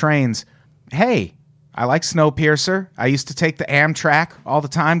thing for trains. Hey, I like Snowpiercer. I used to take the Amtrak all the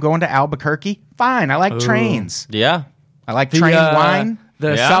time going to Albuquerque. Fine, I like trains. Yeah. I like train wine.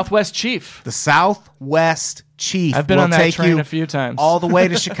 The Yeah. Southwest Chief. The Southwest Chief I've been will on that take train you a few times. all the way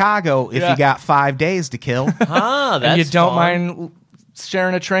to Chicago if Yeah. you got 5 days to kill. Ah, that's And you don't fun. mind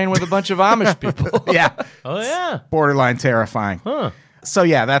sharing a train with a bunch of Amish people. Yeah. Oh, yeah. Borderline terrifying. Huh. So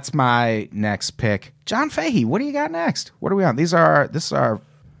yeah, that's my next pick. John Fahey, what do you got next? What are we on? This is our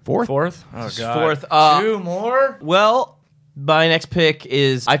fourth. Fourth? Oh, God. Fourth. 2 more? Well, my next pick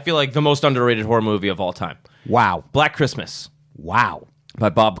is, I feel like, the most underrated horror movie of all time. Wow. Black Christmas Wow. by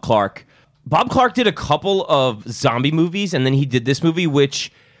Bob Clark. Bob Clark did a couple of zombie movies, and then he did this movie,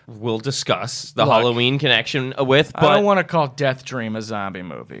 which we'll discuss the Look, Halloween connection with. But I don't want to call Death Dream a zombie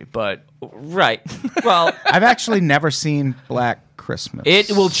movie, but right, well, I've actually never seen Black Christmas.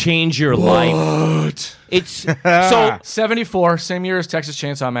 it will change your life. It's so 74, same year as Texas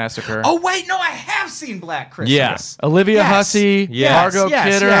Chainsaw Massacre. Oh wait, no, I have seen Black Christmas. Yes. Olivia Yes. Hussey, Yes. Margot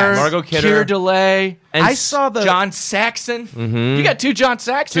Yes, Kidder, yes. Margot Kidder. Keir Delay, and I saw the John Saxon. You got two John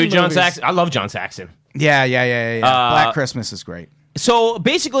Saxon to John movies. Saxon. I love John Saxon. Yeah. Black Christmas is great. So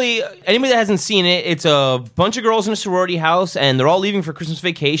basically, anybody that hasn't seen it, it's a bunch of girls in a sorority house, and they're all leaving for Christmas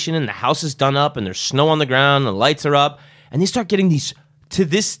vacation, and the house is done up, and there's snow on the ground, and the lights are up, and they start getting these, to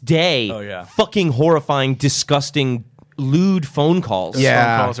this day, fucking horrifying, disgusting, lewd phone calls.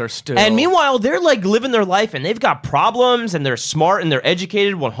 Yeah. Phone calls are still. And meanwhile, they're like living their life, and they've got problems, and they're smart, and they're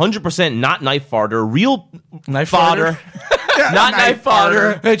educated, 100% not knife fodder, real Knife fodder. Not knife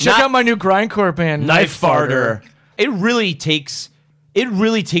fodder. Hey, check Not out my new grindcore band, knife farter. It really takes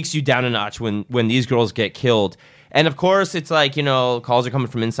you down a notch when these girls get killed. And of course, it's like, calls are coming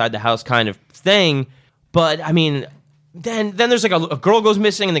from inside the house kind of thing. But I mean, then there's like a girl goes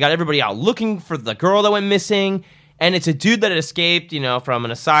missing, and they got everybody out looking for the girl that went missing. And it's a dude that had escaped, from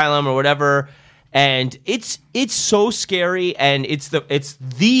an asylum or whatever. And it's so scary, and it's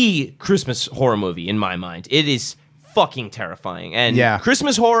the Christmas horror movie in my mind. It is fucking terrifying. And Yeah.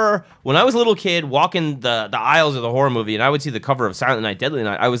 Christmas horror, when I was a little kid walking the aisles of the horror movie, and I would see the cover of Silent Night, Deadly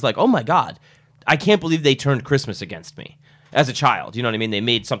Night, I was like, oh my God, I can't believe they turned Christmas against me. As a child, you know what I mean? They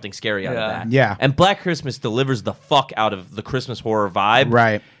made something scary out of that. Yeah. And Black Christmas delivers the fuck out of the Christmas horror vibe.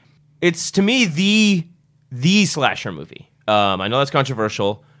 Right. It's, to me, the slasher movie. I know that's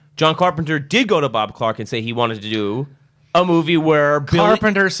controversial. John Carpenter did go to Bob Clark and say he wanted to do a movie where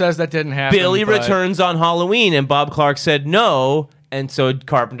Carpenter says that didn't happen. Billy but- returns on Halloween, and Bob Clark said no, and so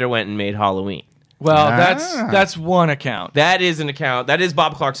Carpenter went and made Halloween. Well, that's one account. That is an account. That is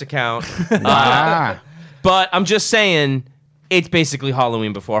Bob Clark's account. But I'm just saying, it's basically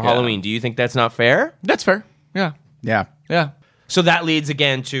Halloween before Halloween. Do you think that's not fair? That's fair. Yeah. Yeah. Yeah. So that leads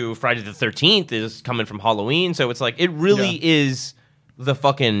again to Friday the 13th is coming from Halloween. So it's like, it really is the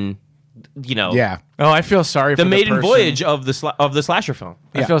fucking, Yeah. Oh, I feel sorry for the maiden person. voyage of the slasher film.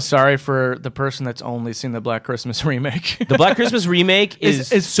 I feel sorry for the person that's only seen the Black Christmas remake. The Black Christmas remake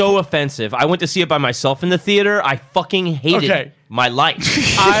is so offensive. I went to see it by myself in the theater. I fucking hated my life.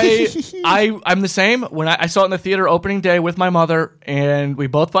 I'm the same. When I saw it in the theater opening day with my mother, and we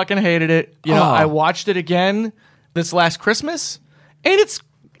both fucking hated it. I watched it again this last Christmas, and it's,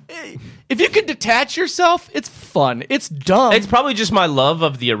 if you can detach yourself, it's fun. It's dumb. It's probably just my love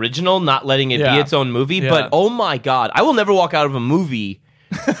of the original, not letting it be its own movie. Yeah. But oh my God, I will never walk out of a movie.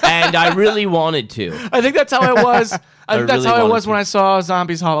 And I really wanted to. I think that's how it was. I think that's really how it wanted was to. when I saw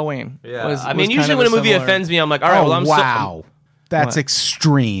Zombies Halloween. I mean, usually when a movie offends me, I'm like, all right, well, I'm wow. That's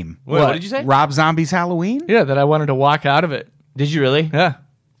extreme. What did you say? Rob Zombie's Halloween? Yeah, that I wanted to walk out of it. Did you really? Yeah.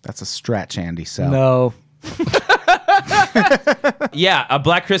 That's a stretch, Andy. So No. Yeah, a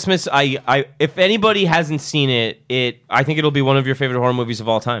Black Christmas. I if anybody hasn't seen it, I think it'll be one of your favorite horror movies of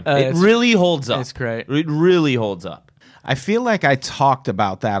all time. It It's- really holds up. it's great. It really holds up. I feel like I talked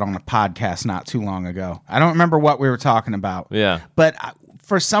about that on a podcast not too long ago. I don't remember what we were talking about. Yeah. But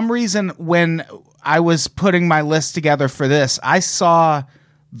for some reason, when I was putting my list together for this, I saw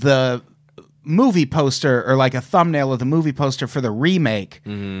the movie poster or like a thumbnail of the movie poster for the remake.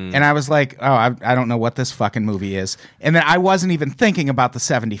 And I was like, oh, I don't know what this fucking movie is. And then I wasn't even thinking about the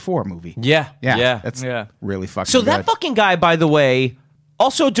 74 movie. Yeah. That's Yeah. really fucking So good. that fucking guy, by the way,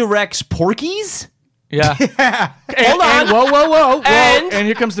 also directs Porky's. Yeah. Hold on. And, whoa. And- And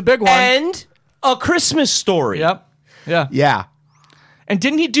here comes the big one. And A Christmas Story. Yep. Yeah. Yeah. And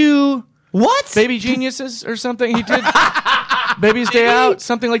didn't he do What? Baby Geniuses or something? He did Baby's Day Out,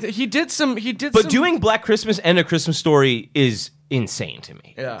 something like that. He did But doing Black Christmas and A Christmas Story is insane to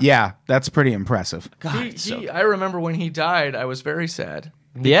me. Yeah, that's pretty impressive. I remember when he died, I was very sad.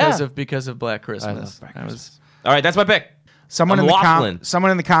 Yeah. Because of Black Christmas. Black All right, that's my pick. Someone I'm in the waffling.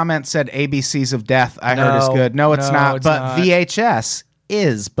 someone in the comments said ABCs of Death. I heard is good. No, it's not. it's But not. VHS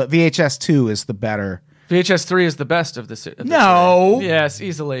is. But VHS 2 is the better. VHS 3 is the best of the No. series. Yes,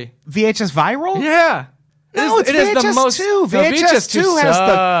 easily. VHS Viral? Yeah. No, it's it is the VHS most. 2. No, VHS 2 has the-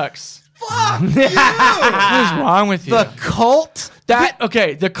 sucks. What is wrong with you? The cult.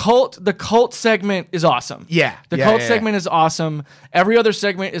 The cult segment is awesome. Yeah. The Yeah, cult yeah, segment is awesome. Every other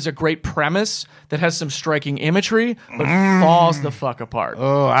segment is a great premise that has some striking imagery, but falls the fuck apart.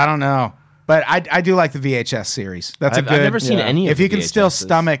 Oh, I don't know. But I do like the VHS series. That's a I've good. never seen any of If you the can still VHSs.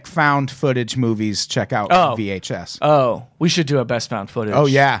 stomach found footage movies, check out Oh. VHS. Oh, we should do a best found footage. Oh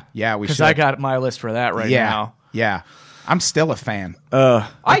yeah, we should. because I got my list for that right yeah, now. yeah. I'm still a fan.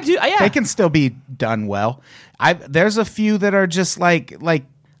 I do. Yeah. They can still be done well. There's a few that are just like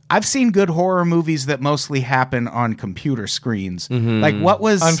I've seen good horror movies that mostly happen on computer screens. Like what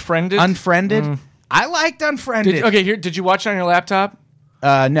was Unfriended? Unfriended. I liked Unfriended. Did you watch it on your laptop?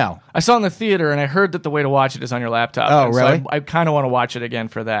 No. I saw it in the theater, and I heard that the way to watch it is on your laptop. Oh, And really? So I kind of want to watch it again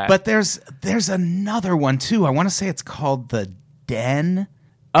for that. But there's another one too. I want to say it's called The Den.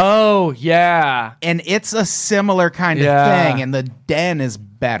 oh yeah, And it's a similar kind of Yeah. thing, and The Den is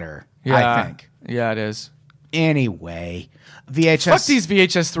better, yeah, I think. Yeah, it is. Anyway, VHS. Fuck these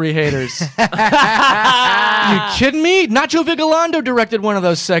VHS3 haters. You kidding me? Nacho Vigalondo directed one of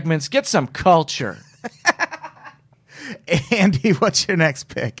those segments. Get some culture. Andy, what's your next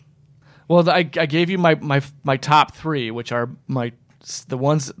pick? Well, I gave you my top three, which are the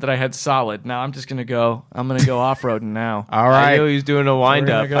ones that I had solid. Now I'm gonna go off-roading now. All I right. knew he was doing a wind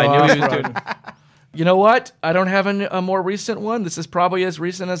We're up. gonna go I knew he was off-roading. doing. You know what? I don't have a more recent one. This is probably as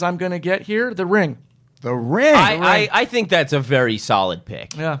recent as I'm gonna get here. The Ring. The Ring. I think that's a very solid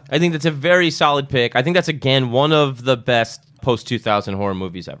pick. Yeah. I think that's a very solid pick. I think that's again one of the best post 2000 horror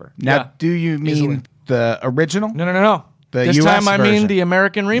movies ever. Now, Yeah. do you mean Easily. the original? No. The This US time I mean version. the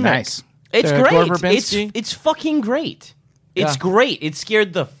American remake. Nice. It's Gore great. Verbinski. It's fucking great. It's Yeah. great. It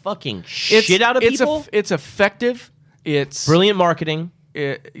scared the fucking shit out of people. It's effective. It's Brilliant marketing.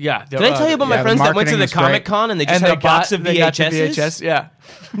 yeah. Did I tell you about yeah, my the friends that went to marketing the was great. Comic Con and they just and had they a box got, of they got the VHSs? VHS, yeah.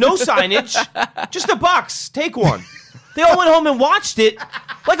 No signage, just a box. Take one. They all went home and watched it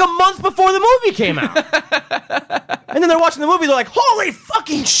like a month before the movie came out. And then they're watching the movie. They're like, "Holy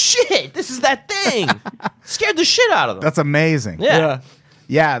fucking shit! This is that thing." Scared the shit out of them. That's amazing. Yeah.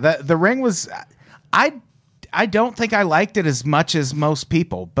 Yeah, the Ring was. I don't think I liked it as much as most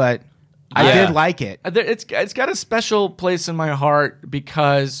people, but I Yeah. did like it. It's got a special place in my heart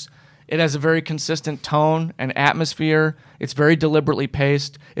because it has a very consistent tone and atmosphere. It's very deliberately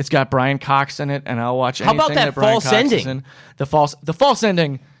paced. It's got Brian Cox in it, and I'll watch anything about that Brian false Cox is ending? in. The false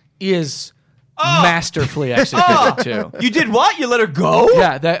ending is masterfully executed too. You did what? You let her go?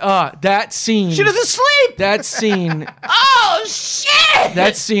 Yeah, that scene. She doesn't sleep. That scene. Oh shit!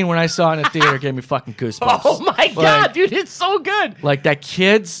 That scene when I saw it in the theater gave me fucking goosebumps. Oh my god, Like- dude, it's so good. Like that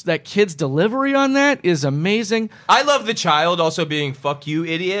kid's delivery on that is amazing. I love the child also being "fuck you,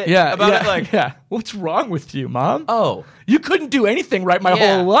 idiot." Yeah, about yeah, it. Like, yeah. What's wrong with you, Mom? oh, You couldn't do anything right my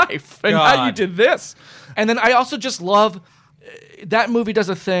Yeah. whole life, and now God. you did this. And then I also just love that movie does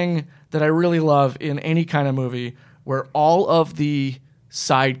a thing that I really love in any kind of movie where all of the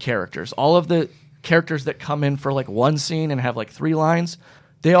side characters, all of the characters that come in for like one scene and have like 3 lines,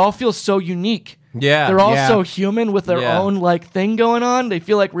 they all feel so unique. Yeah. They're all Yeah. so human with their Yeah. own like thing going on. They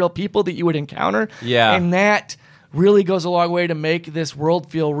feel like real people that you would encounter. Yeah. And that really goes a long way to make this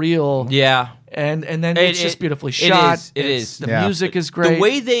world feel real. yeah. And then it's just beautifully it shot. is, it is. The Yeah. music is great.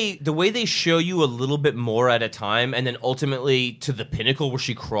 The way they show you a little bit more at a time, and then ultimately to the pinnacle where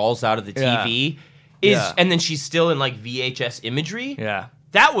she crawls out of the TV is, Yeah. and then she's still in like VHS imagery. Yeah.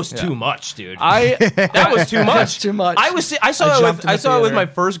 That was too much, dude. That that was too much. That's too much. I saw jumped in the it with theater. my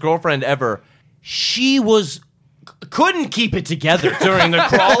first girlfriend ever. She couldn't keep it together during the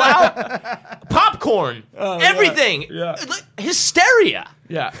crawl out. Popcorn, everything, Yeah. hysteria.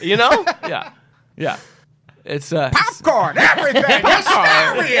 Yeah. You know. Yeah. Yeah. It's Popcorn, everything.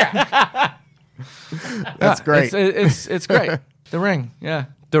 Hysteria. That's great. It's great. The Ring. Yeah.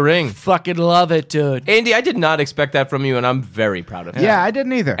 The Ring. Fucking love it, dude. Andy, I did not expect that from you, and I'm very proud of you. yeah, I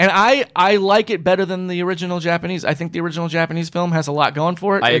didn't either. And I like it better than the original Japanese. I think the original Japanese film has a lot going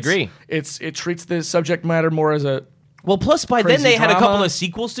for it. I agree. It treats the subject matter more as a Well, plus by then Crazy they had a couple drama. of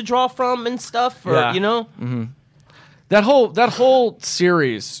sequels to draw from and stuff. Or, Yeah. you know. that whole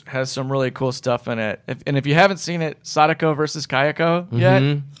series has some really cool stuff in it. If you haven't seen it, Sadako versus Kayako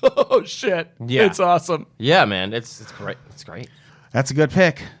yet, oh shit, Yeah. it's awesome. Yeah, man, it's great. It's great. That's a good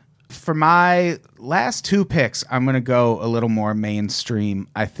pick. For my last 2 picks, I'm going to go a little more mainstream,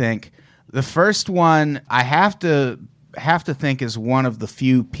 I think. The first one I have to think is one of the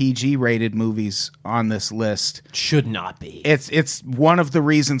few PG-rated movies on this list. Should not be. It's one of the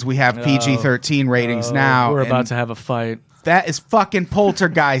reasons we have PG-13 ratings now. We're about and to have a fight. That is fucking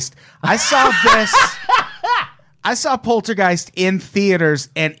Poltergeist. I saw this. I saw Poltergeist in theaters,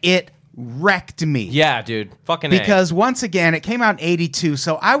 and it wrecked me. Yeah, dude. Fucking A. Because once again, it came out in 82,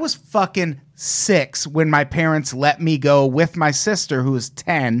 so I was fucking 6 when my parents let me go with my sister, who was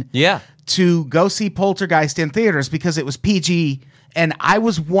 10, Yeah. to go see Poltergeist in theaters because it was PG, and I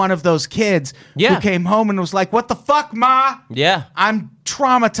was one of those kids Yeah. who came home and was like, "What the fuck, Ma? Yeah. I'm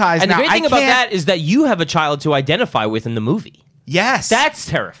traumatized And now." the great thing I about can't- that is that you have a child to identify with in the movie. Yes. That's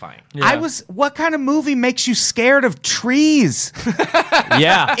terrifying. What kind of movie makes you scared of trees?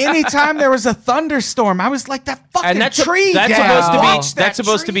 Yeah. Anytime there was a thunderstorm, I was like, that fucking And that's tree. that's Dad. supposed to be Watch that that's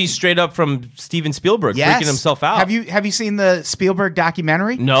supposed to tree. be straight up from Steven Spielberg freaking himself out. Have you seen the Spielberg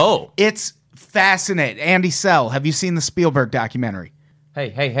documentary? No. It's fascinating. Andy Sell, have you seen the Spielberg documentary?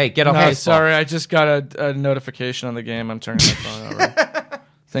 Hey, get off No, my sorry, I just got a notification on the game. I'm turning my phone over.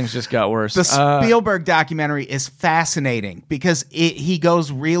 Things just got worse. The Spielberg documentary is fascinating because he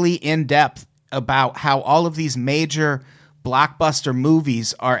goes really in depth about how all of these major blockbuster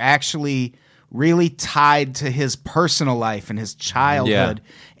movies are actually really tied to his personal life and his childhood.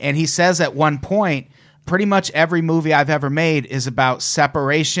 And he says at one point, pretty much every movie I've ever made is about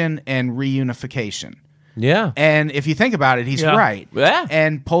separation and reunification. Yeah. And if you think about it, he's Yeah. right. Yeah.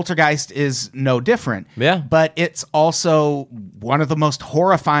 And Poltergeist is no different. Yeah. But it's also one of the most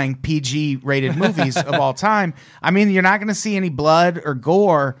horrifying PG rated movies of all time. I mean, you're not going to see any blood or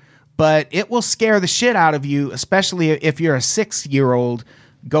gore, but it will scare the shit out of you, especially if you're a 6-year-old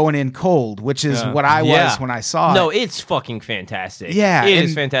going in cold, which is what I was when I saw it. No, it's fucking fantastic. Yeah, it is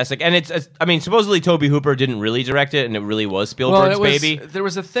and- fantastic. And it's I mean, supposedly Toby Hooper didn't really direct it, and it really was Spielberg's baby. There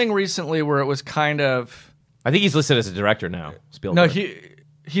was a thing recently where it was kind of I think he's listed as a director now, Spielberg. no.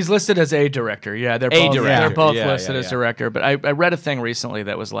 He's listed as a director. Yeah, they're A both director. they're both Yeah, listed yeah, as yeah. director. But I read a thing recently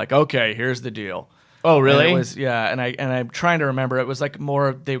that was like, okay, here's the deal. Oh, And really? it was, yeah, and I'm trying to remember. It was like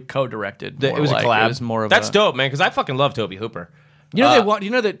more they co-directed. It was a collab. It was more of That's a, dope, man, because I fucking love Toby Hooper. You know You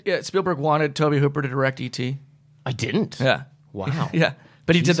know that Spielberg wanted Toby Hooper to direct E.T. I didn't. Yeah. Wow. Yeah.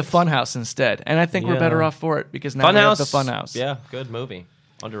 But he did the Funhouse instead, and I think we're Yeah. better off for it because now we have the Funhouse. Yeah, good movie.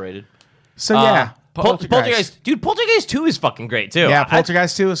 Underrated. So, yeah. Poltergeist. Dude, Poltergeist 2 is fucking great, too. Yeah,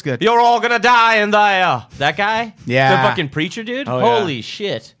 Poltergeist 2 is good. You're all gonna die in there. That guy? Yeah. The fucking preacher dude? Oh, yeah. Holy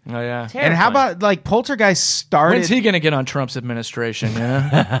shit. Oh yeah. And how about, like, Poltergeist started... When's he gonna get on Trump's administration?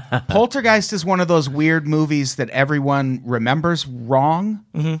 Yeah. Poltergeist is one of those weird movies that everyone remembers wrong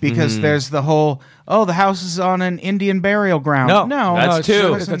because there's the whole, the house is on an Indian burial ground. No, That's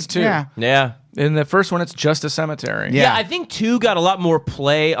it's- two. That's two. Yeah. Yeah. In the first one, it's just a cemetery. Yeah. Yeah, I think 2 got a lot more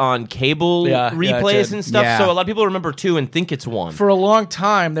play on cable Yeah, it replays did. and stuff, Yeah. so a lot of people remember 2 and think it's 1. For a long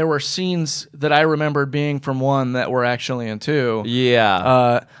time, there were scenes that I remembered being from 1 that were actually in 2.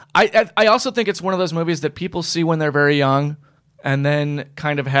 Yeah. I also think it's one of those movies that people see when they're very young, and then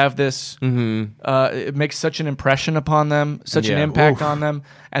kind of have this. It makes such an impression upon them, such an Yeah. impact on them,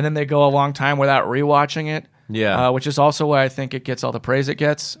 and then they go a long time without rewatching it. Yeah. which is also why I think it gets all the praise it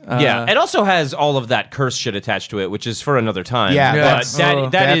gets. Yeah, it also has all of that curse shit attached to it, which is for another time. Yeah, but that's-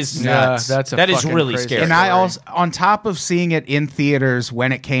 that that's is nuts. That's a that is fucking really crazy scary. And I story. also, on top of seeing it in theaters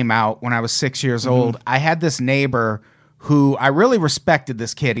when it came out, when I was 6 years old, I had this neighbor who I really respected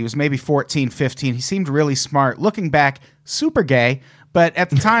this kid. He was maybe 14, 15. He seemed really smart. Looking back, super gay. But at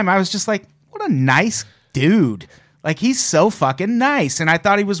the time, I was just like, what a nice dude. Like, he's so fucking nice. And I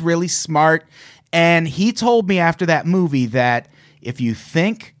thought he was really smart. And he told me after that movie that if you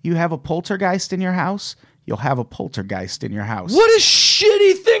think you have a poltergeist in your house, you'll have a poltergeist in your house. What a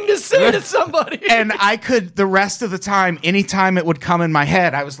shitty thing to say to somebody. And I could, the rest of the time, anytime it would come in my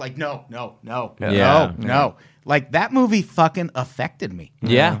head, I was like, no. Yeah. Like, that movie fucking affected me.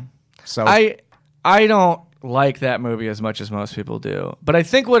 Yeah. So, I don't like that movie as much as most people do, but I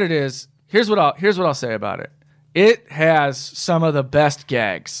think what it is. Here's what I'll say about it. It has some of the best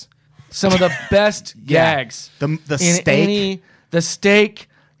gags. Some of the best gags. The in steak. the steak,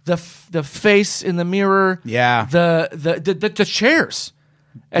 the face in the mirror. Yeah. The chairs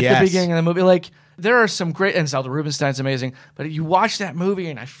at Yes. the beginning of the movie. Like, there are some great, and Zelda Rubinstein's amazing. But you watch that movie,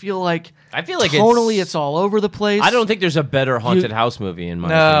 and I feel like tonally it's all over the place. I don't think there's a better haunted house movie in my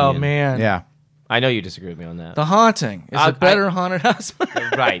No, opinion. man. yeah. I know you disagree with me on that. The Haunting is a better haunted house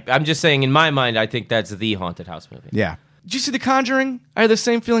movie. Right. I'm just saying, in my mind, I think that's the haunted house movie. Yeah. Did you see The Conjuring? I had the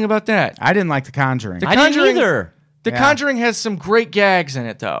same feeling about that. I didn't like The Conjuring. I didn't Conjuring- either. The Yeah. Conjuring has some great gags in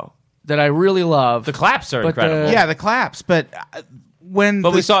it, though, that I really love. The claps are But incredible. Yeah, the claps. But when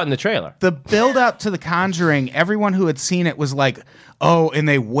But we saw it in the trailer. the build up to The Conjuring, everyone who had seen it was like, and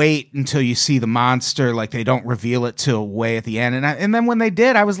they wait until you see the monster, like they don't reveal it till way at the end. And then when they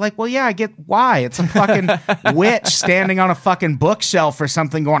did, I was like, well, yeah, I get why. It's a fucking witch standing on a fucking bookshelf or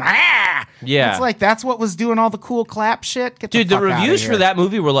something going, ah! Yeah. It's like, that's what was doing all the cool clap shit? Get Dude, the the fuck outta reviews here. for that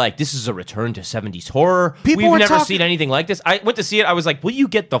movie were like, this is a return to 70s horror. People We've were never talking- seen anything like this. I went to see it. I was like, will you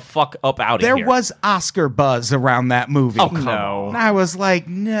get the fuck up out of There here? was Oscar buzz around that movie. Oh, come on. And I was like,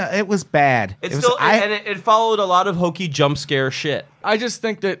 no, it was bad. It's It was- still, I- and it followed a lot of hokey jump scare shit. I just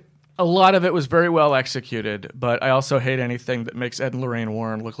think that a lot of it was very well executed, but I also hate anything that makes Ed and Lorraine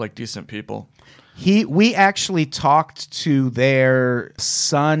Warren look like decent people. We actually talked to their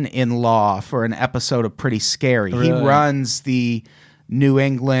son-in-law for an episode of Pretty Scary. He Really? runs the New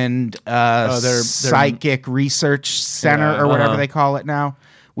England their Psychic Research Center or whatever they call it now.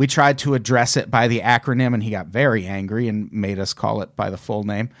 We tried to address it by the acronym, and he got very angry and made us call it by the full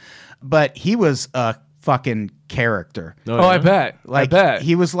name. But he was a fucking character. I bet. Like, I bet.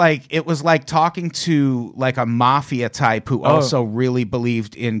 he was like, it was like talking to like a mafia type who also really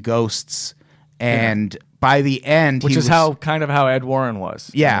believed in ghosts. And by the end, Which he is was, how Ed Warren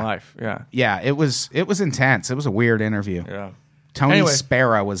was Yeah. in life. Yeah. yeah, it was intense. It was a weird interview. Yeah. Tony Anyway.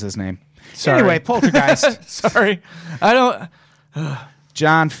 Sparrow was his name. Sorry. Anyway, Poltergeist. Sorry. I don't.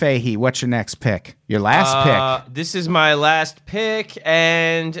 John Fahey, what's your next pick? Your last pick. This is my last pick,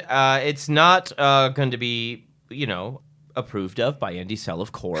 and it's not going to be, approved of by Andy Sell,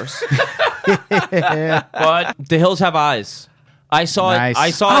 of course. But The Hills Have Eyes. I saw Nice.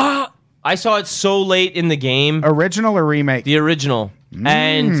 it. I saw it so late in the game. Original or remake? The original.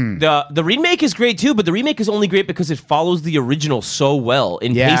 And the remake is great too, but the remake is only great because it follows the original so well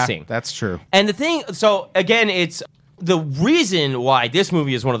in pacing. That's true. And the thing, so again, it's the reason why this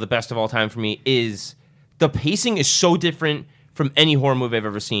movie is one of the best of all time for me is the pacing is so different from any horror movie I've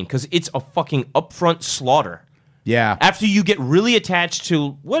ever seen because it's a fucking upfront slaughter. Yeah. After you get really attached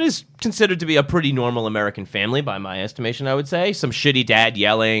to what is considered to be a pretty normal American family, by my estimation, I would say. Some shitty dad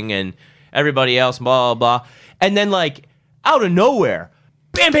yelling and everybody else, blah, blah, blah. And then, like, out of nowhere,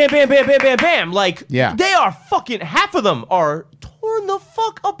 bam, bam, bam, bam, bam, bam, bam. Like, Yeah. they are fucking, half of them are torn the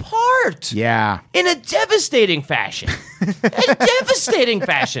fuck apart. Yeah. In a devastating fashion.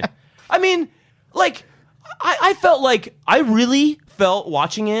 I mean, like, I felt like, I really felt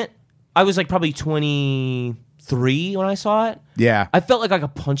watching it, I was like probably 23 when I saw it. Yeah. I felt like I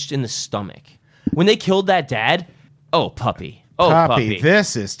got punched in the stomach. When they killed that dad, oh, puppy. Oh, Puppy,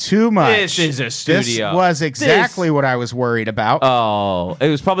 this is too much. This is a studio. This was exactly what I was worried about. Oh, it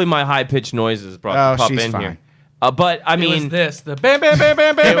was probably my high-pitched noises brought Oh, the pup she's in fine. here. But, I mean... the bam, bam, bam,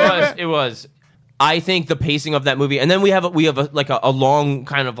 bam, bam. It was. I think the pacing of that movie, and then we have a long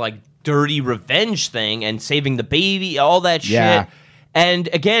kind of like dirty revenge thing and saving the baby, all that shit. Yeah. And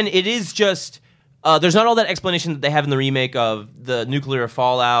again, it is just there's not all that explanation that they have in the remake of the nuclear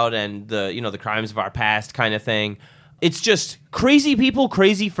fallout and the crimes of our past kind of thing. It's just crazy people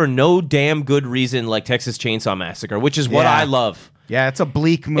crazy for no damn good reason, like Texas Chainsaw Massacre, which is what Yeah. I love. Yeah, it's a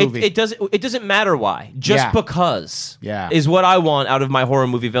bleak movie. It doesn't matter why. Just Yeah. because Yeah. is what I want out of my horror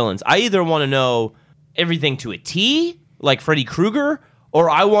movie villains. I either want to know everything to a T, like Freddy Krueger, or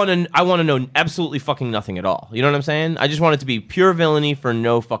I want to know absolutely fucking nothing at all. You know what I'm saying? I just want it to be pure villainy for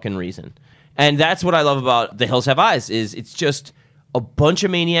no fucking reason. And that's what I love about The Hills Have Eyes is it's just a bunch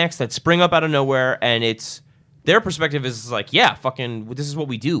of maniacs that spring up out of nowhere, and it's their perspective is like, yeah, fucking this is what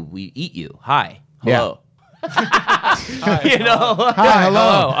we do. We eat you. Hi. Hello. You know? Hi,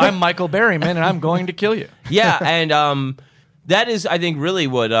 hello. I'm Michael Berryman, and I'm going to kill you. Yeah, and that is, I think, really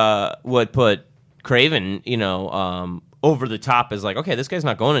what put Craven, over the top. Is like, okay, this guy's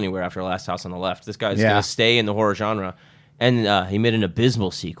not going anywhere after Last House on the Left. This guy's going to stay in the horror genre, and he made an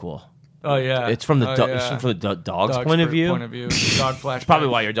abysmal sequel. Oh yeah, It's from the dog's point of view. Dog flashback. Probably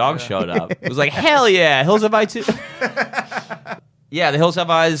why your dog showed up. It was like, hell yeah, Hills Have Eyes too. Yeah, The Hills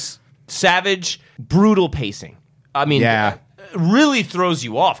Have Eyes, savage, brutal pacing. I mean, Yeah. it really throws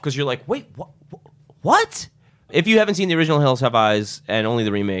you off because you're like, wait, what? If you haven't seen the original Hills Have Eyes and only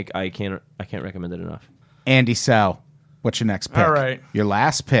the remake, I can't recommend it enough. Andy Sell, what's your next pick? All right. Your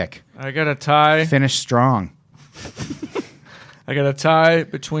last pick. I got a tie. Finish strong. I got a tie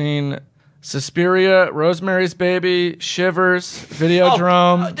between Suspiria, Rosemary's Baby, Shivers,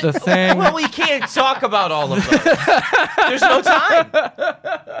 Videodrome, The Thing. Well, we can't talk about all of those. There's no time.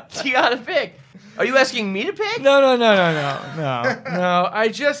 You gotta pick. Are you asking me to pick? No. I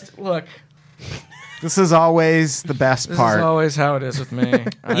just look. This is always the best This part. is always how it is with me.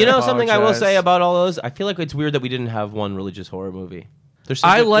 You know something I will apologize. say about all those? I feel like it's weird that we didn't have one religious horror movie.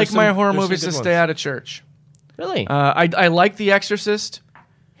 I like my horror movies to stay out of church. Really? I like The Exorcist.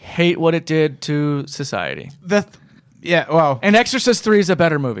 Hate what it did to society. Well, And Exorcist 3 is a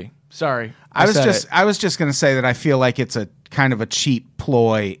better movie. Sorry. I was said just going to say that I feel like it's a kind of a cheap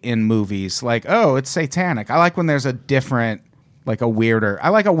ploy in movies. Like, oh, it's satanic. I like when there's a different, I like a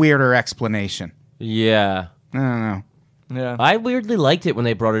weirder explanation. yeah. I don't know. Yeah. I weirdly liked it when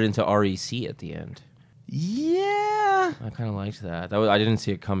they brought it into REC at the end. Yeah. I kind of liked that. I didn't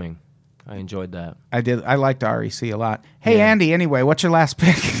see it coming. I enjoyed that. I did. I liked REC a lot. Hey, Andy, anyway, what's your last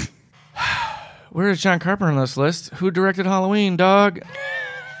pick? Where is John Carpenter on this list? Who directed Halloween, dog?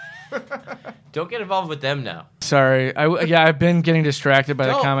 Don't get involved with them now. sorry. I've been getting distracted by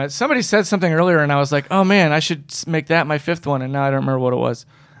the Don't. comment. Somebody said something earlier, and I was like, oh man, I should make that my fifth one, and now I don't remember what it was.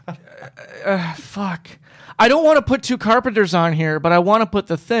 Fuck. I don't want to put two Carpenters on here, but I want to put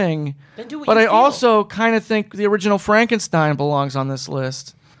The Thing. Then do what But you I feel. also kind of think the original Frankenstein belongs on this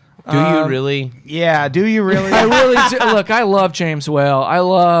list. Do you really? Yeah, do you really? I really do. Look, I love James Whale. I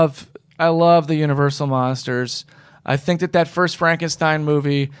love the Universal monsters. I think that first Frankenstein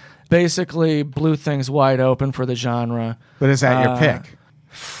movie basically blew things wide open for the genre. But is that your pick?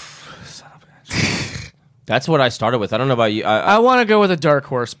 That's what I started with. I don't know about you. I want to go with a dark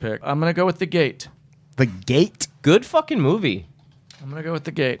horse pick. I'm going to go with The Gate. The Gate? Good fucking movie. I'm going to go with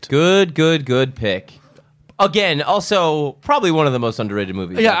The Gate. Good pick. Again, also probably one of the most underrated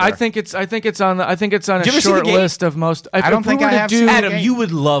movies. Yeah, ever. I think it's on a Did you ever see The short Gate? list of most. I don't think I have seen it. Adam, you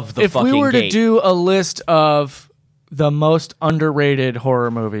would love the If fucking we were to Gate. do a list of the most underrated horror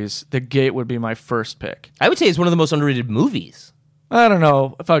movies, The Gate would be my first pick. I would say it's one of the most underrated movies. I don't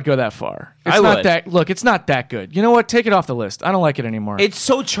know if I'd go that far. It's I not would. that. Look, it's not that good. You know what? Take it off the list. I don't like it anymore. It's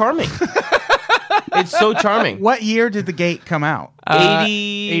so charming. It's so charming. What year did The Gate come out?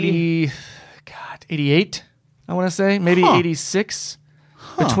 88. I want to say maybe 86.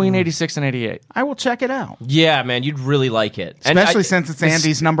 Between 86 and 88. I will check it out. Yeah, man, you'd really like it. And Especially since it's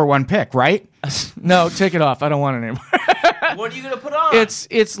Andy's number one pick, right? No, take it off. I don't want it anymore. what are you gonna put on? It's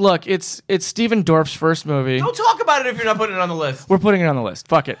Steven Dorff's first movie. Don't talk about it if you're not putting it on the list. We're putting it on the list.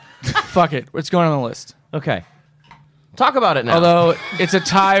 Fuck it. Fuck it. It's going on the list. Okay, talk about it now. Although it's a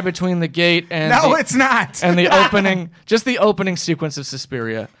tie between The Gate and No, it's not. and the opening, just the opening sequence of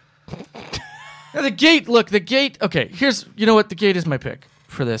Suspiria. Now, The Gate, okay, you know what? The Gate is my pick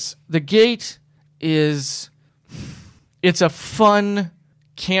for this. The Gate it's a fun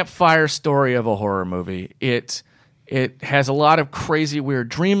campfire story of a horror movie. It has a lot of crazy, weird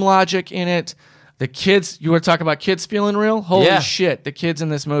dream logic in it. The kids, you want to talk about kids feeling real? Holy Yeah. shit, the kids in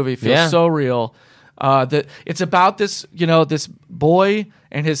this movie feel Yeah. so real. It's about this boy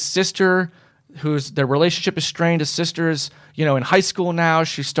and his sister their relationship is strained. His sister's, in high school now.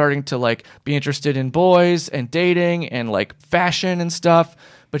 She's starting to be interested in boys and dating and fashion and stuff.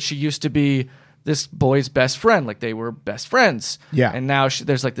 But she used to be this boy's best friend. They were best friends. Yeah. And now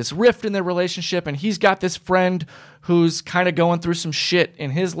there's this rift in their relationship, and he's got this friend who's kind of going through some shit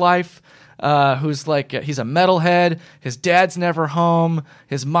in his life. Who's he's a metalhead. His dad's never home.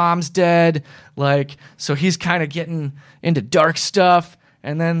 His mom's dead. So he's kind of getting into dark stuff.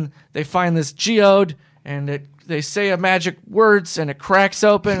 And then they find this geode, and they say a magic words, and it cracks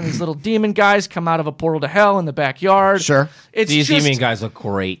open, and these little demon guys come out of a portal to hell in the backyard. Sure. These demon guys look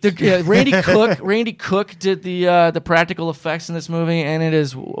great. Randy Cook did the practical effects in this movie, and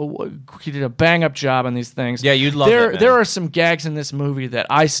he did a bang up job on these things. Yeah, you'd love that, man. There are some gags in this movie that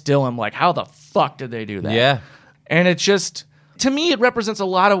I still am like, how the fuck did they do that? Yeah. And it just, to me, it represents a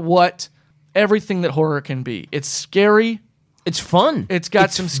lot of what everything that horror can be. It's scary. It's fun. It's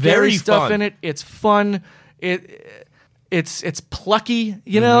got some scary very stuff fun. in it. It's fun. It's plucky.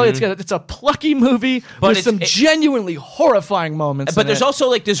 It's a plucky movie But with it's- some genuinely horrifying moments. But in there's it.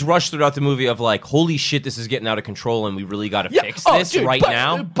 also this rush throughout the movie of holy shit, this is getting out of control, and we really got to fix this dude, right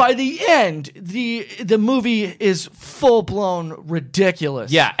now. By the end, the movie is full blown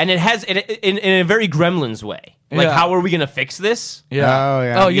ridiculous. Yeah, and it has in a very Gremlins way. Yeah. How are we gonna fix this? Oh,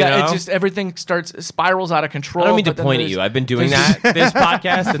 yeah. Oh yeah. You know? It just everything spirals out of control. I don't mean to but then point at there's- you. I've been doing that this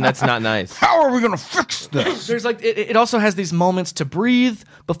podcast, and that's not nice. How are we going to fix this? There's it also has these moments to breathe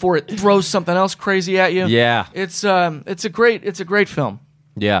before it throws something else crazy at you. Yeah. It's a great film.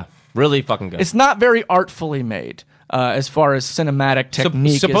 Yeah, really fucking good. It's not very artfully made as far as cinematic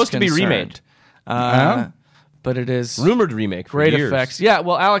technique supposed is to be concerned. remade. But it is Rumored remake. For great years. effects. Yeah,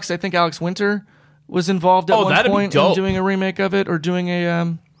 well, I think Alex Winter was involved at Oh, one that'd be point in dope. doing a remake of it or doing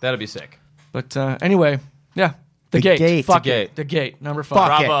a That'd be sick. but anyway, yeah. The The Gate. Gate. Fuck The it. Gate. The Gate. Number 5.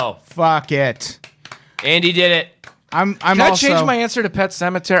 Fuck Bravo. it. Fuck it. Andy did it. I'm Can I also, change my answer to Pet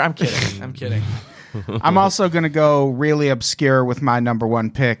Sematary? I'm kidding. I'm kidding. I'm also going to go really obscure with my number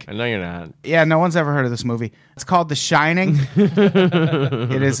one pick. I know you're not. Yeah, no one's ever heard of this movie. It's called The Shining.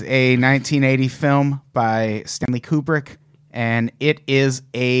 It is a 1980 film by Stanley Kubrick, and it is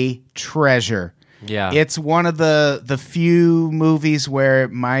a treasure. Yeah. It's one of the few movies where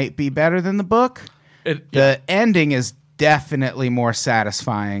it might be better than the book. The ending is definitely more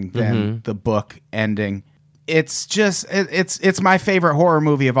satisfying than the book ending. It's just it's my favorite horror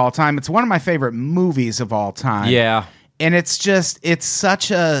movie of all time. It's one of my favorite movies of all time. Yeah. And it's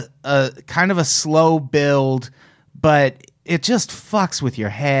such a kind of a slow build, but it just fucks with your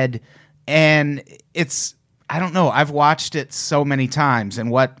head. And I don't know. I've watched it so many times,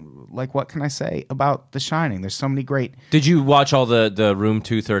 and what can I say about The Shining? There's so many great. Did you watch all the Room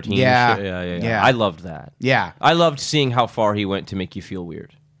 213? Yeah. Yeah. I loved that. Yeah, I loved seeing how far he went to make you feel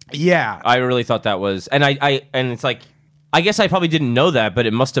weird. yeah. I really thought that was, and and it's like, I guess I probably didn't know that, but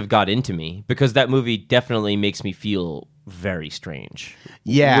it must have got into me because that movie definitely makes me feel very strange.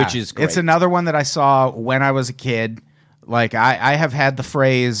 Yeah, which is great. It's another one that I saw when I was a kid. Like I have had the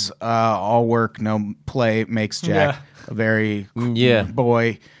phrase "all work, no play makes Jack a very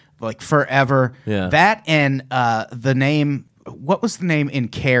boy," like forever. Yeah. That and the name. What was the name in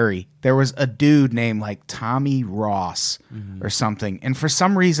Carrie? There was a dude named like Tommy Ross or something, and for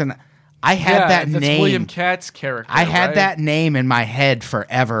some reason, I had that that's name. William Katz's character. I had right? that name in my head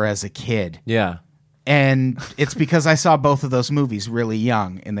forever as a kid. Yeah. And it's because I saw both of those movies really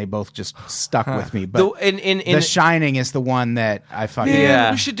young, and they both just stuck with me. But The Shining is the one that I fucking... Yeah,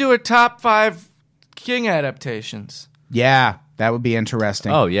 we should do a top 5 King adaptations. Yeah, that would be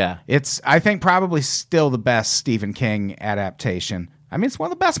interesting. Oh, yeah. It's, I think, probably still the best Stephen King adaptation. I mean, it's one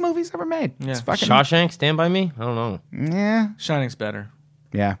of the best movies ever made. Yeah. It's fucking... Shawshank, Stand By Me? I don't know. Yeah. Shining's better.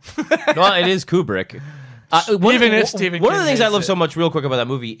 Yeah. Well, it is Kubrick. Even if Stephen one of King the things I hates love it. so much, real quick, about that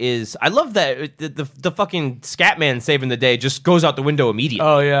movie is I love that the fucking Scatman saving the day just goes out the window immediately.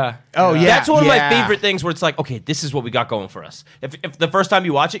 Oh, yeah. Oh, yeah. That's one of my yeah. favorite things where it's like, okay, this is what we got going for us. If the first time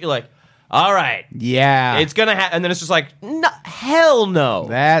you watch it, you're like, all right, Yeah. it's gonna happen, and then it's just like, no, hell no,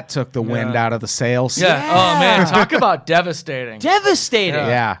 That took the wind out of the sails. Yeah. Oh, man. Talk about devastating. devastating.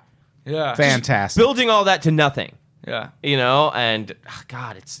 Yeah. Yeah. Fantastic. Building all that to nothing, Yeah. you know, and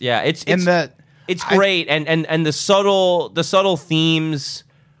God, it's It's great, and the subtle themes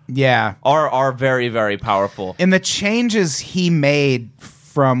Yeah. are very, very powerful. And the changes he made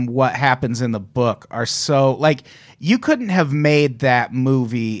from what happens in the book are so, like, you couldn't have made that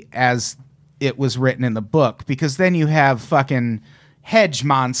movie as it was written in the book, because then you have fucking hedge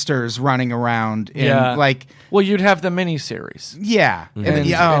monsters running around in, like, Well, you'd have the miniseries. yeah. And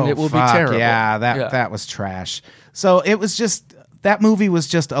it will be fuck, terrible. Yeah, that was trash. So it was just, that movie was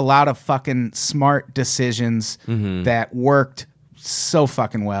just a lot of fucking smart decisions that worked so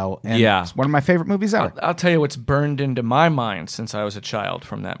fucking well. And Yeah. it's one of my favorite movies ever. I'll tell you what's burned into my mind since I was a child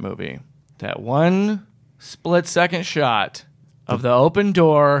from that movie. That one split-second shot of the open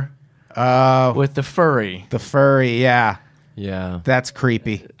door with the furry. The furry, yeah. Yeah, That's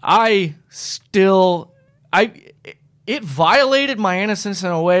creepy. It violated my innocence in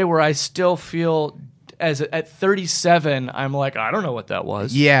a way where I still feel, at 37, I'm like, I don't know what that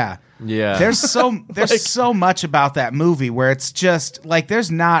was. Yeah. yeah. There's so much about that movie where it's just like there's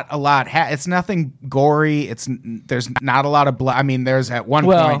not a lot. It's nothing gory. There's not a lot of blood. I mean, there's at one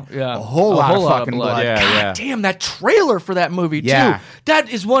point a whole lot of fucking blood. Yeah, God yeah. damn, that trailer for that movie Yeah. too. That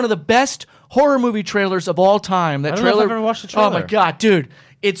is one of the best horror movie trailers of all time. That I don't know if trailer. I've ever watched the Oh my trailer. god, dude!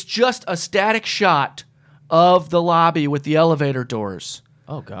 It's just a static shot of the lobby with the elevator doors.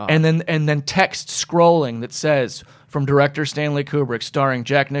 Oh god. And then text scrolling that says, from director Stanley Kubrick, starring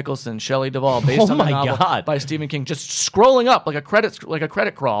Jack Nicholson, Shelley Duvall, based Oh on the my novel God. by Stephen King, just scrolling up like a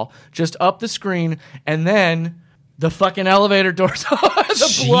credit crawl, just up the screen, and then the fucking elevator doors,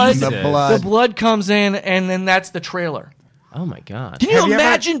 the blood comes in, and then that's the trailer. Oh my god. Can you Have you ever-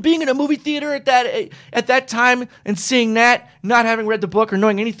 imagine being in a movie theater at that time and seeing that, not having read the book or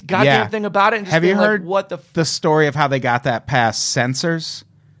knowing any goddamn thing about it, and just Have you being like, heard what the story of how they got that past censors?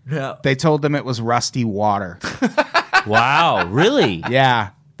 No. They told them it was rusty water. Wow, really?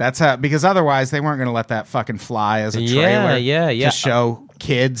 Yeah. That's how, because otherwise they weren't going to let that fucking fly as a trailer Yeah. to show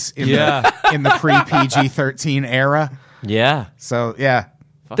kids in Yeah. in the pre-PG-13 era. Yeah. So, yeah.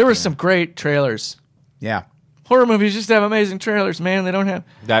 There were some great trailers. Yeah. Horror movies just have amazing trailers, man. They don't have.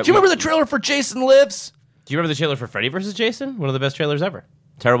 Do you remember the trailer for Jason Lives? Do you remember the trailer for Freddy vs. Jason? One of the best trailers ever.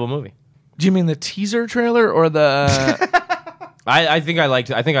 Terrible movie. Do you mean the teaser trailer or the I think I liked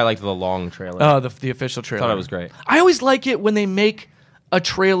the long trailer. the official trailer? Thought it was great. I always like it when they make a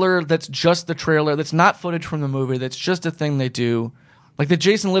trailer that's just the trailer, that's not footage from the movie, that's just a thing they do. Like the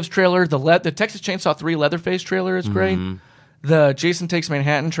Jason Lives trailer, the Texas Chainsaw 3 Leatherface trailer is great. The Jason Takes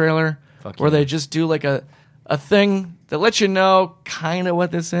Manhattan trailer, where they just do like a thing that lets you know kind of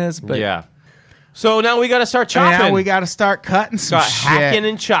what this is. But Yeah. So now we got to start chopping. Now we got to start cutting some Start shit. hacking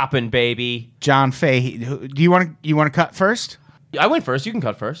and chopping, baby. John Fahey, do you want to cut first? I went first. You can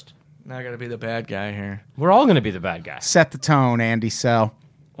cut first. now I got to be the bad guy here. We're all going to be the bad guy. Set the tone, Andy Sell.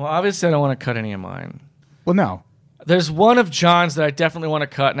 Well, obviously I don't want to cut any of mine. Well, no. There's one of John's that I definitely want to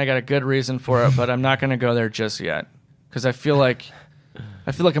cut, and I got a good reason for it, but I'm not going to go there just yet because I feel like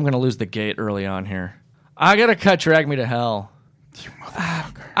I'm going to lose the gate early on here. I got to cut Drag Me to Hell.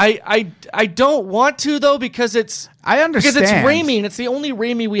 I don't want to though because it's I understand. because it's Raimi and it's the only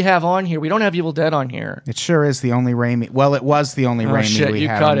Raimi we have on here. We don't have Evil Dead on here. It sure is the only Raimi. Well, it was the only Oh Raimi shit! we You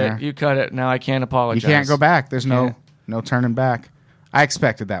had cut on it. there. You cut it. Now I can't apologize. You can't go back. There's Yeah. no turning back. I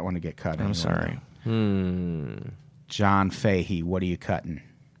expected that one to get cut. I'm anyway. sorry. John Fahey, what are you cutting?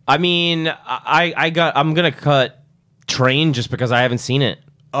 I mean, I'm gonna cut Train just because I haven't seen it.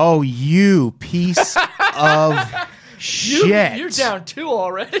 Oh, you piece of shit! You're down 2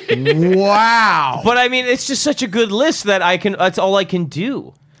 already. Wow. But I mean, it's just such a good list that that's all I can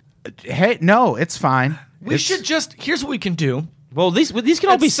do. Hey, no, it's fine. We should just. Here's what we can do. Well, these can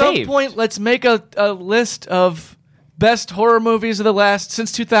all At be some saved. point, let's make a list of best horror movies of the last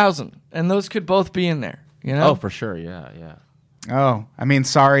since 2000, and those could both be in there. You know? Oh, for sure. Yeah. Oh, I mean,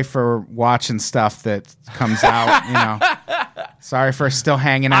 sorry for watching stuff that comes out. Sorry for still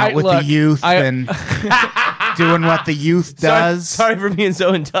hanging out with the youth and doing what the youth does. Sorry for being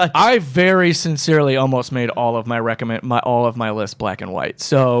so in touch. I very sincerely almost made all of my all of my list black and white.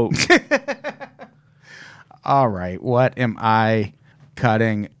 So All right, what am I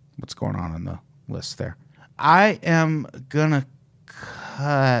cutting? What's going on the list there? I am gonna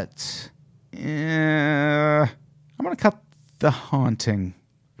cut. I'm gonna cut The Haunting.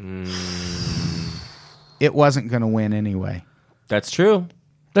 It wasn't gonna win anyway. That's true.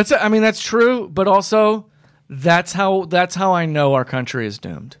 that's true, but also that's how I know our country is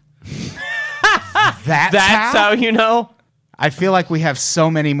doomed. That's That's how you know. I feel like we have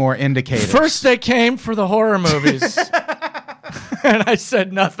so many more indicators. First, they came for the horror movies, and I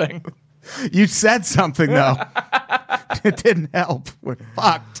said nothing. You said something though. It didn't help. We're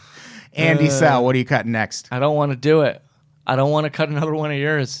fucked. Andy Sell, what are you cutting next? I don't want to do it. I don't want to cut another one of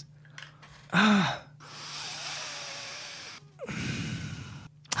yours.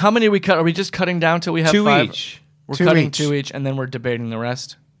 How many we cut? Are we just cutting down till we have 2 5? each. We're Two cutting each. 2 each, and then we're debating the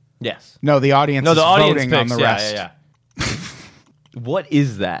rest. Yes. No, the audience No, is the audience voting picks. on the Yeah, rest. yeah. What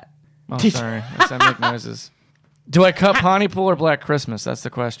is that? Oh, sorry. I make noises. Do I cut Pontypool or Black Christmas? That's the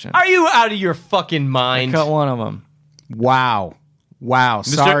question. Are you out of your fucking mind? Cut one of them. Wow.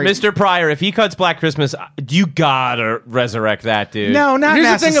 Sorry. Mr. Pryor, if he cuts Black Christmas, you gotta resurrect that dude. No, not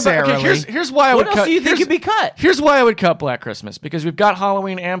Here's the thing necessarily. about here's why I What would else cut. do you think here's- could be cut? Here's why I would cut Black Christmas, because we've got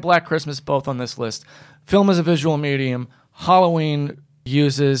Halloween and Black Christmas both on this list. Film is a visual medium. Halloween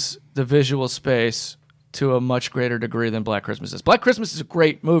uses the visual space to a much greater degree than Black Christmas is. Black Christmas is a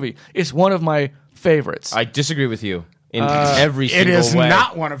great movie. It's one of my favorites. I disagree with you in every It single is way.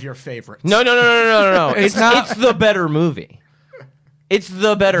 not one of your favorites. No. It's not- It's the better movie. It's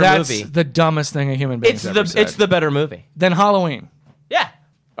the better That's movie. the dumbest thing a human being's ever said. It's the better movie. Then Halloween. Yeah.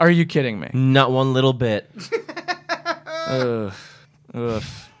 Are you kidding me? Not one little bit. Ugh.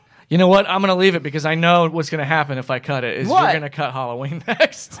 You know what? I'm going to leave it because I know what's going to happen if I cut it. Is What? you're going to cut Halloween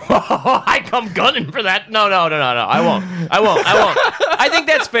next. I come gunning for that. No. I won't. I think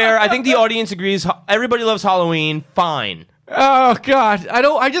that's fair. I think the audience agrees. Everybody loves Halloween. Fine. Oh God,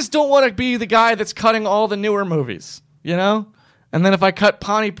 I just don't want to be the guy that's cutting all the newer movies, you know. And then if I cut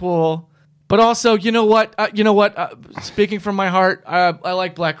Pontypool, but also, you know what? Speaking from my heart, I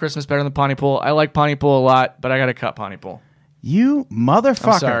like Black Christmas better than Pontypool. I like Pontypool a lot, but I got to cut Pontypool. You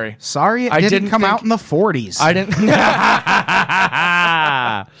motherfucker. I'm sorry. Sorry it I didn't didn't come think- out in the 40s. I didn't.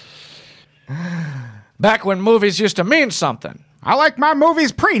 Back when movies used to mean something. I like my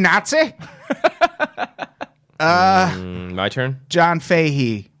movies pre-Nazi. My turn. John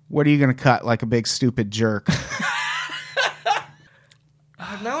Fahey, what are you going to cut like a big stupid jerk?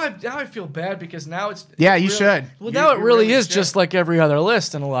 Now I feel bad because now it's Yeah, you should. Well, now it really is just like every other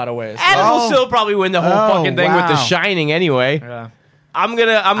list in a lot of ways. And we'll still probably win the whole fucking thing with The wow. Shining anyway. Yeah. I'm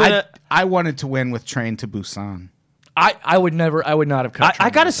gonna. I wanted to win with Train to Busan. I would not have cut. I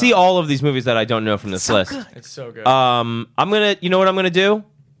gotta see all of these movies that I don't know from this list. It's so good. I'm gonna. You know what I'm gonna do?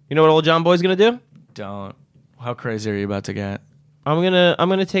 You know what old John Boy's gonna do? Don't. How crazy are you about to get? I'm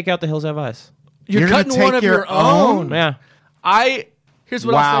gonna take out The Hills Have Eyes. You're gonna cutting take one of your own. Yeah. Here's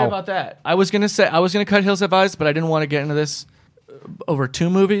what I'll Wow. say about that. I was gonna cut Hills Have Eyes, but I didn't want to get into this over 2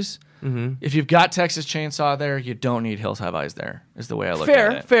 movies. Mm-hmm. If you've got Texas Chainsaw there, you don't need Hills Have Eyes there. Is the way I look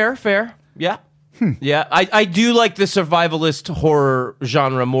at it. Fair. Yeah. Yeah. I do like the survivalist horror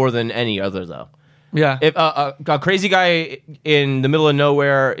genre more than any other though. Yeah. If a crazy guy in the middle of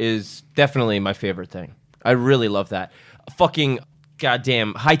nowhere is definitely my favorite thing. I really love that. Fucking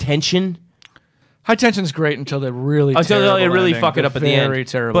goddamn High Tension. High Tension's great until they really Until they terrible really ending. fuck it The up at the end. Very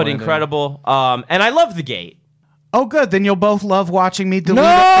terrible. But ending. incredible. And I love The Gate. Oh, good. Then you'll both love watching me delete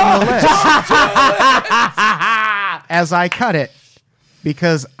it from the list. As I cut it.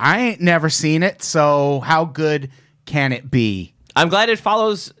 Because I ain't never seen it, so how good can it be? I'm glad It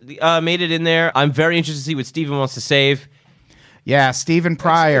Follows made it in there. I'm very interested to see what Steven wants to save. Yeah, Stephen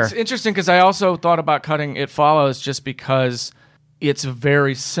Pryor. It's interesting because I also thought about cutting It Follows just because it's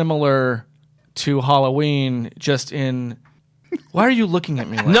very similar to Halloween, just in. Why are you looking at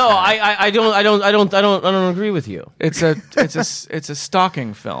me? Like No, that? I don't agree with you. It's a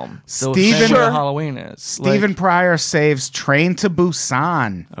stalking film. The Steven- same way Sure. Halloween is. Stephen Pryor saves Train to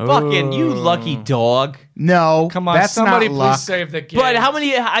Busan. Fucking you lucky dog. No, Come on, that's somebody not please luck. save the kid. But how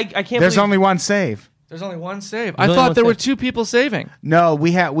many? I can't There's believe only one save. There's only one save. There's I only thought one there were save. 2 people saving. No,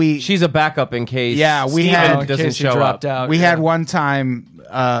 we she's a backup in case. Yeah, we Steven had- in doesn't case he show dropped up. out. we yeah. had one time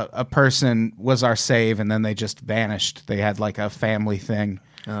a person was our save and then they just vanished. They had like a family thing.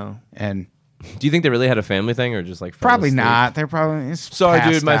 Oh. And Do you think they really had a family thing or just like fell probably asleep? not. They're probably it's Sorry,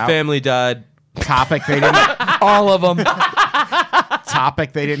 passed dude, my out. family died. Topic they didn't All of them.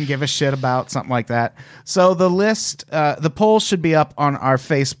 topic they didn't give a shit about, something like that. So the list, the poll should be up on our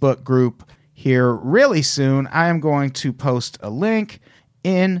Facebook group here really soon. I am going to post a link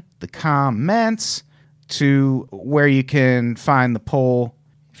in the comments to where you can find the poll.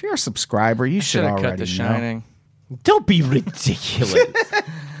 If you're a subscriber, you should Should have already cut The know. Shining. Don't be ridiculous.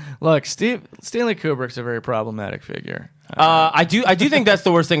 Look, Stanley Kubrick's a very problematic figure. I do think that's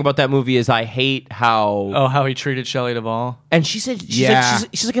the worst thing about that movie is I hate how. Oh, how he treated Shelley Duvall. And she said, Yeah.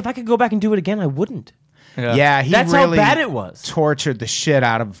 she's like, if I could go back and do it again, I wouldn't. Yeah, he That's really how bad it was. tortured the shit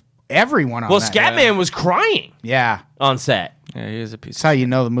out of everyone on Well, that. Scatman was crying Yeah. on set. Yeah, he is a piece That's how you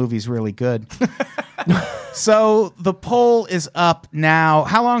know the movie's really good. So the poll is up now.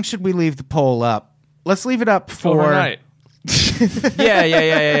 How long should we leave the poll up? Let's leave it up for overnight.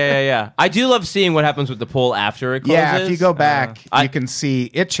 Yeah. I do love seeing what happens with the poll after it closes. Yeah, if you go back, I- you can see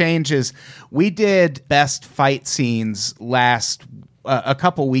it changes. We did best fight scenes last a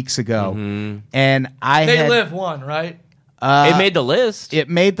couple weeks ago, and I They had, Live one, right? it made the list. It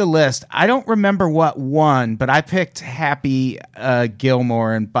made the list. I don't remember what won, but I picked Happy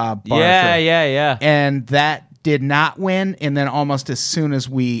Gilmore and Bob Barker. Yeah. And that did not win. And then almost as soon as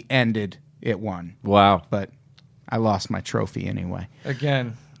we ended, it won. Wow. But I lost my trophy anyway.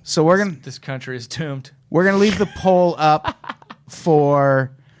 Again, So we're gonna this country is doomed. leave the poll up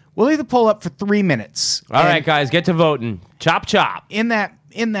for 3 minutes. All right, guys, get to voting. Chop, chop. In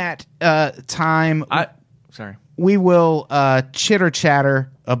that time, Sorry. we will chitter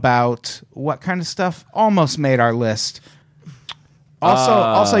chatter about what kind of stuff almost made our list.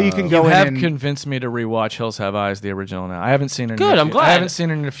 Also, you can go You in have and convinced me to rewatch Hills Have Eyes, the original. Now I haven't seen it. Good, I'm glad. I haven't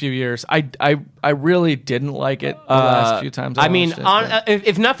seen it in a few years. I really didn't like it the last few times. I mean, watched it, but-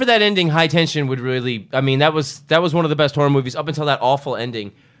 if not for that ending, High Tension would really. I mean, that was one of the best horror movies up until that awful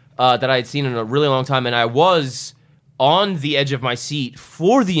ending that I had seen in a really long time, and I was on the edge of my seat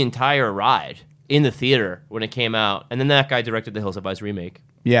for the entire ride in the theater when it came out. And then that guy directed the Hills Have Eyes remake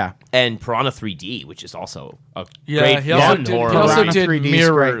yeah. and Piranha 3D, which is also a yeah, great he also fun did, horror. he also Piranha did 3D 's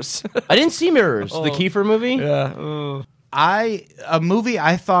Mirrors. I didn't see Mirrors, the Kiefer movie. Yeah. A movie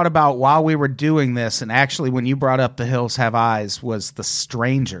I thought about while we were doing this, and actually when you brought up The Hills Have Eyes, was The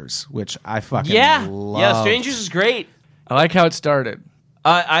Strangers, which I fucking loved. Yeah. Strangers is great. I like how it started.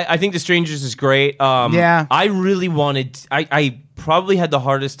 I think The Strangers is great. Yeah. I really wanted. I probably had the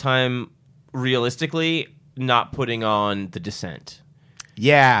hardest time, realistically, not putting on The Descent.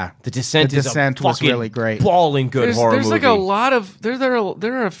 Yeah. The Descent The is Descent a was fucking really great. balling good There's horror movie. like a lot of there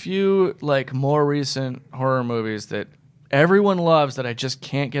are a few like more recent horror movies that everyone loves that I just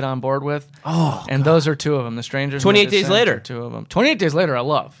can't get on board with. Oh, and those are 2 of them. The Strangers. and 28 The Days Descent Later. are 2 of them. 28 Days Later, I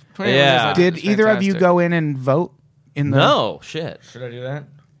love. 28 Yeah. Days Later Did is either of you fantastic. go in and vote in the No shit. Should I do that?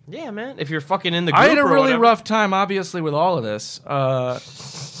 Yeah, man. If you're fucking in the group I had a or really whatever. rough time, obviously, with all of this.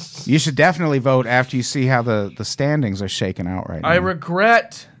 You should definitely vote after you see how the standings are shaking out right now. I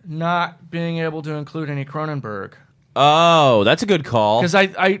regret not being able to include any Cronenberg Oh, that's a good call. because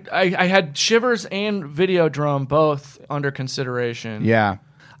I had Shivers and Videodrome both under consideration. Yeah.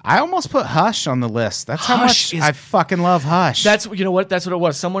 I almost put Hush on the list. That's how Hush much is- I fucking love Hush. That's you know what that's what it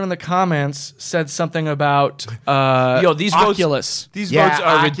was. Someone in the comments said something about Yo, these Oculus. These Yeah, votes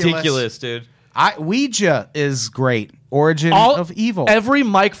are Oculus. ridiculous, dude. Ouija is great. Origin All of Evil. Every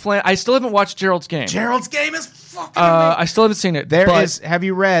Mike Flan. I still haven't watched Gerald's Game. Gerald's Game is fucking I still haven't seen it. There but is. Have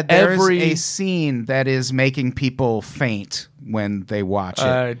you read? There is every- a scene that is making people faint when they watch it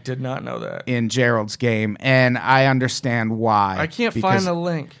I did not know that. in Gerald's Game, and I understand why. I can't because find the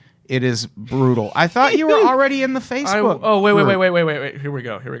link. It is brutal. I thought you were already in the Facebook. Wait. group.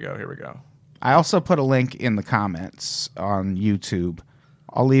 Here we go. I also put a link in the comments on YouTube.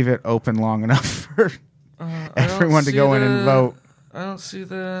 I'll leave it open long enough for everyone to go in and vote. I don't see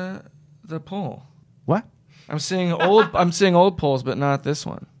the poll. What? I'm seeing old polls, but not this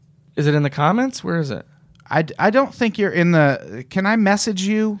one. Is it in the comments? Where is it? I don't think you're in the. Can I message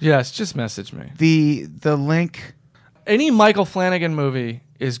you Yes, just message me. the link? Any Michael Flanagan movie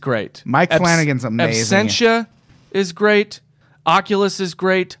is great. Mike Flanagan's amazing. Absentia is great. Oculus is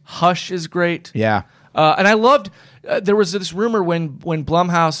great. Hush is great. Yeah. And I loved. There was this rumor when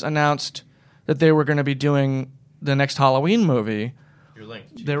Blumhouse announced that they were going to be doing the next Halloween movie. You're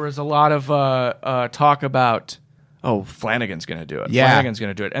linked. There was a lot of talk about, Flanagan's going to do it. Yeah. Flanagan's going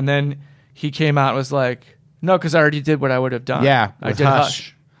to do it. And then he came out and was like, no, because I already did what I would have done. Yeah. I with did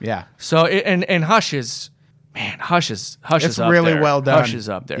Hush. Yeah. So, and Hush is, Hush is It's up really there. well done. Hush is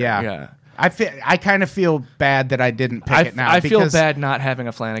up there. Yeah. I kind of feel bad that I didn't pick it now. I feel because bad not having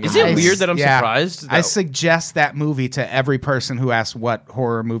a Flanagan. Is it movie. weird that I'm surprised? I suggest that movie to every person who asks what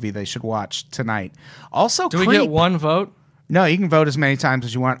horror movie they should watch tonight. Also, Do Creep. we get one vote? No, you can vote as many times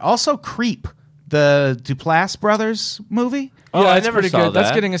as you want. Also, Creep, the Duplass brothers movie. Oh, yeah, I it's never pretty saw good. That's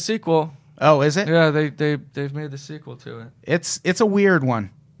that. getting a sequel. Oh, is it? Yeah, they've made the sequel to it. It's a weird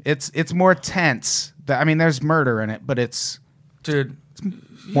one. It's more tense. I mean, there's murder in it, but it's Dude,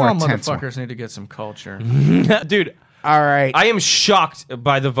 more y'all intense motherfuckers need to get some culture. Dude, all right. I am shocked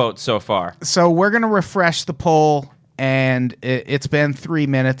by the vote so far. So we're gonna refresh the poll, and it's been 3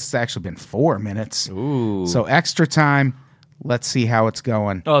 minutes. It's actually been 4 minutes. Ooh. So extra time. Let's see how it's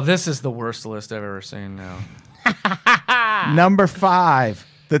going. Oh, this is the worst list I've ever seen now. Number 5,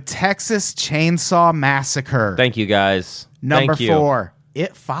 the Texas Chainsaw Massacre. Thank you, guys. Number Thank you. 4,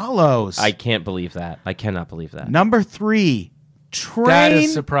 It Follows. I can't believe that. I cannot believe that. Number 3, Train That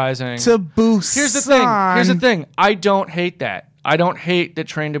is surprising. to Busan. Here's the thing. I don't hate that. I don't hate that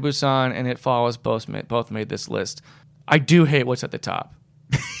Train to Busan and It Follows both made this list. I do hate what's at the top.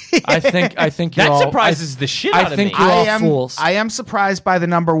 I think you're That all, surprises the shit out of think me. you're all fools. I am surprised by the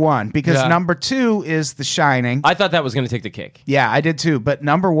number 1 because Yeah. number 2 is The Shining. I thought that was going to take the cake. Yeah, I did too. But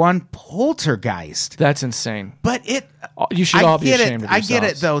number 1, Poltergeist. That's insane. But it, You should all be ashamed of I get it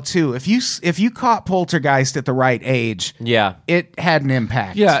yourselves. though too. If you caught Poltergeist at the right age, Yeah. it had an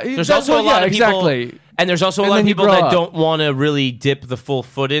impact. Yeah, There's also a lot of people, exactly. and there's also a And lot of then you people grow that up. don't want to really dip the full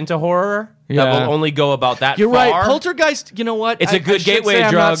foot into horror. Yeah. That will only go about that You're far. right. Poltergeist, you know what? It's a good should gateway say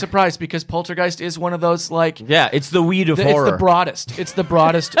I'm drug. not surprised because Poltergeist is one of those like Yeah, it's the weed of it's horror. the broadest. It's the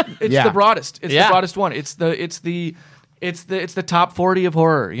broadest. It's Yeah. the broadest. It's Yeah. the broadest one. It's the top 40 of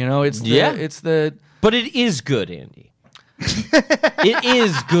horror, you know? Yeah. It's the But it is good, Andy. It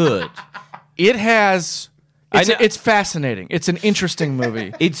is good. it has I know- it's fascinating. It's an interesting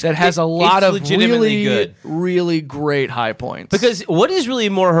movie. It's- that has a it's lot of legitimately really good. really great high points. Because what is really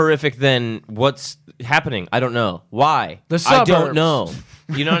more horrific than what's happening? I don't know. Why? The I don't suburbs. know.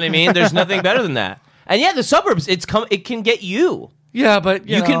 You know what I mean? There's nothing better than that. And yeah, the suburbs, it can get you. yeah, but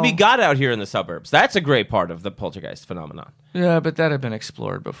You can know, be God out here in the suburbs. That's a great part of the poltergeist phenomenon. Yeah, but that had been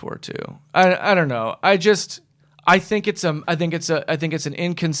explored before too. I don't know. I think it's an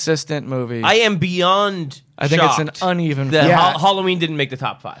inconsistent movie. I am beyond I think it's an shocked uneven that film. Yeah. Halloween didn't make the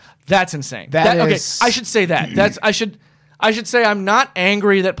top 5. That's insane. That Okay, is- I should say that. I should say I'm not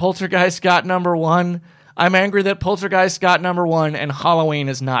angry that Poltergeist got number 1. I'm angry that Poltergeist got number 1 and Halloween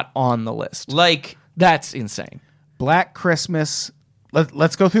is not on the list. Like That's insane. Black Christmas.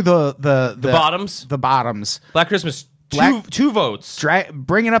 Let's go through the bottoms. The bottoms. Black Christmas, Black- two votes.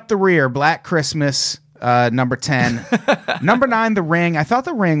 Bringing up the rear. Black Christmas. Number 10. Number 9, The Ring. I thought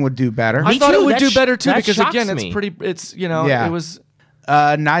The Ring would do better. I thought too. it would That do better too that because shocks again, me. it's Yeah. it was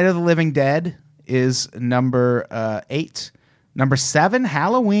Night of the Living Dead is number 8. Number 7,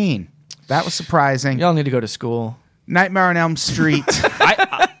 Halloween. That was surprising. y'all need to go to school. Nightmare on Elm Street.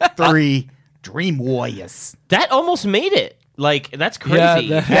 3, Dream Warriors. That almost made it. Like that's crazy.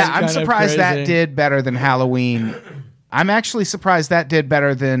 that- Yeah, I'm kind of surprised that crazy. did better than Halloween. I'm actually surprised that did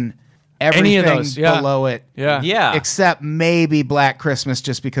better than everything Any of those, yeah. below it. Yeah. Yeah. Except maybe Black Christmas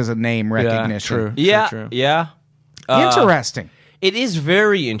just because of name Yeah, recognition. true. Yeah. True. Yeah. Interesting. It is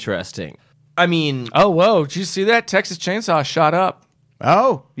very interesting. I mean, Oh, whoa. Did you see that? Texas Chainsaw shot up.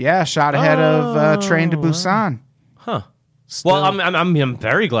 Oh, yeah, shot ahead of Train to Busan. huh. Well, I'm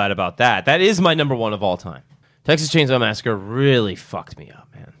very glad about that. That is my number 1 of all time. Texas Chainsaw Massacre really fucked me up,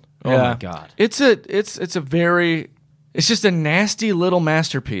 man. Oh Yeah. my god. It's just a nasty little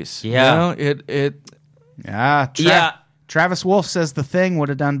masterpiece. Yeah. You know? It Yeah, Yeah. Travis Wolf says The Thing would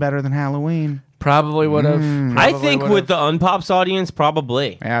have done better than Halloween. probably would have. I think with the Unpops audience,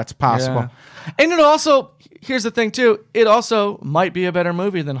 probably. Yeah, it's possible. And it also, here's the thing too, it also might be a better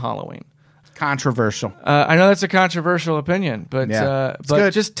movie than Halloween. Controversial. I know that's a controversial opinion, but Yeah. It's but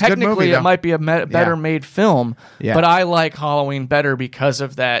good. just Good technically movie, it though. might be a better Yeah. made film. Yeah. But I like Halloween better because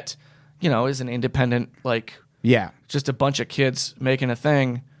of that is an independent, like, Yeah. just a bunch of kids making a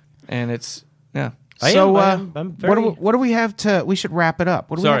thing, and it's So, I'm very... what do we have to? We should wrap it up.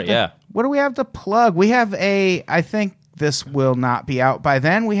 What do Sorry, we have to, What do we have to plug? We have I think this will not be out by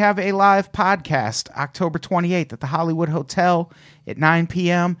then. We have a live podcast October 28th at the Hollywood Hotel at 9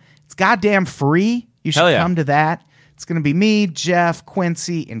 p.m. It's goddamn free. You should Hell yeah. come to that. It's going to be me, Jeff,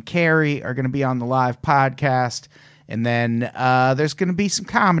 Quincy, and Carrie are going to be on the live podcast. And then there's going to be some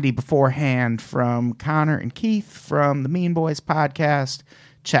comedy beforehand from Connor and Keith from the Mean Boys podcast.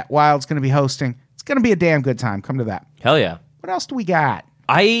 Chet Wild's going to be hosting. It's going to be a damn good time. Come to that. Hell yeah. What else do we got?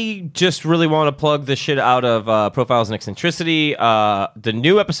 I just really want to plug the shit out of Profiles in Eccentricity. The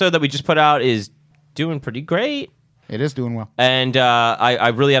new episode that we just put out is doing pretty great. It is doing well. And I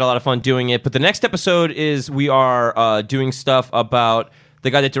really had a lot of fun doing it. But the next episode is we are doing stuff about the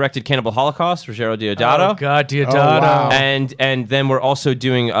guy that directed Cannibal Holocaust, Ruggero Deodato. Oh, God, Deodato. Oh, wow. And then we're also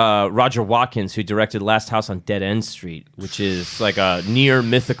doing Roger Watkins, who directed Last House on Dead End Street, which is like a near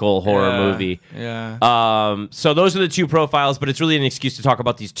mythical horror movie. Yeah. So those are the two profiles, but it's really an excuse to talk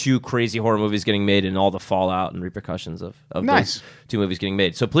about these two crazy horror movies getting made and all the fallout and repercussions of Nice. those two movies getting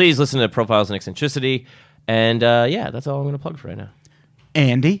made. So please listen to Profiles in Eccentricity. And that's all I'm going to plug for right now.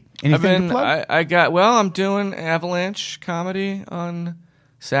 Andy, anything to plug? I'm doing Avalanche comedy on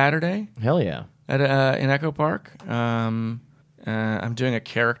Saturday Hell yeah. at in Echo Park. I'm doing a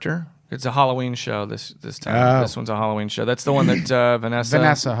character. It's a Halloween show this time. Oh. This one's a Halloween show. That's the one that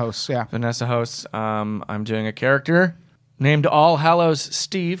Vanessa hosts, yeah. Vanessa hosts. I'm doing a character named All Hallows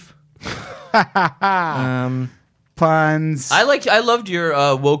Steve. Puns. I loved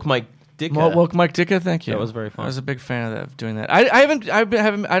your woke Mike Ditka. Woke Mike Ditka, thank you. That was very fun. I was a big fan of that, of doing that. I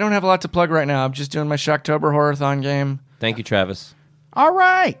don't have a lot to plug right now. I'm just doing my Shocktober Horror-thon game. Thank you, Travis. All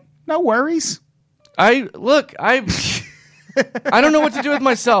right. No worries. I don't know what to do with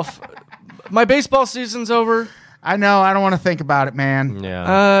myself. My baseball season's over. I know. I don't want to think about it, man.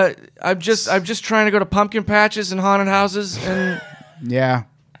 Yeah. I'm just trying to go to pumpkin patches and haunted houses and Yeah.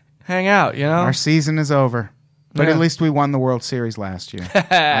 hang out, you know? Our season is over. But Yeah. at least we won the World Series last year. I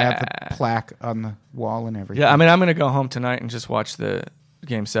have the plaque on the wall and everything. Yeah, I mean, I'm going to go home tonight and just watch the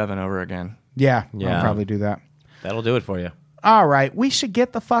Game 7 over again. Yeah. Yeah. I'll probably do that. That'll do it for you. All right. We should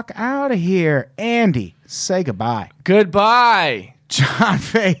get the fuck out of here. Andy, say goodbye. Goodbye. John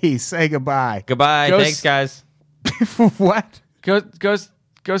Fahey, say goodbye. Goodbye. Go Thanks, guys. What?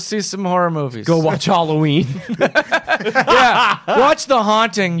 Go see some horror movies. Go watch Halloween. Yeah, watch The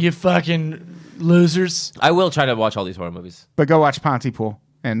Haunting, you fucking losers. I will try to watch all these horror movies. But go watch Pontypool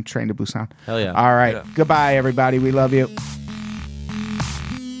and Train to Busan. Hell yeah. All right. Yeah. Goodbye, everybody. We love you.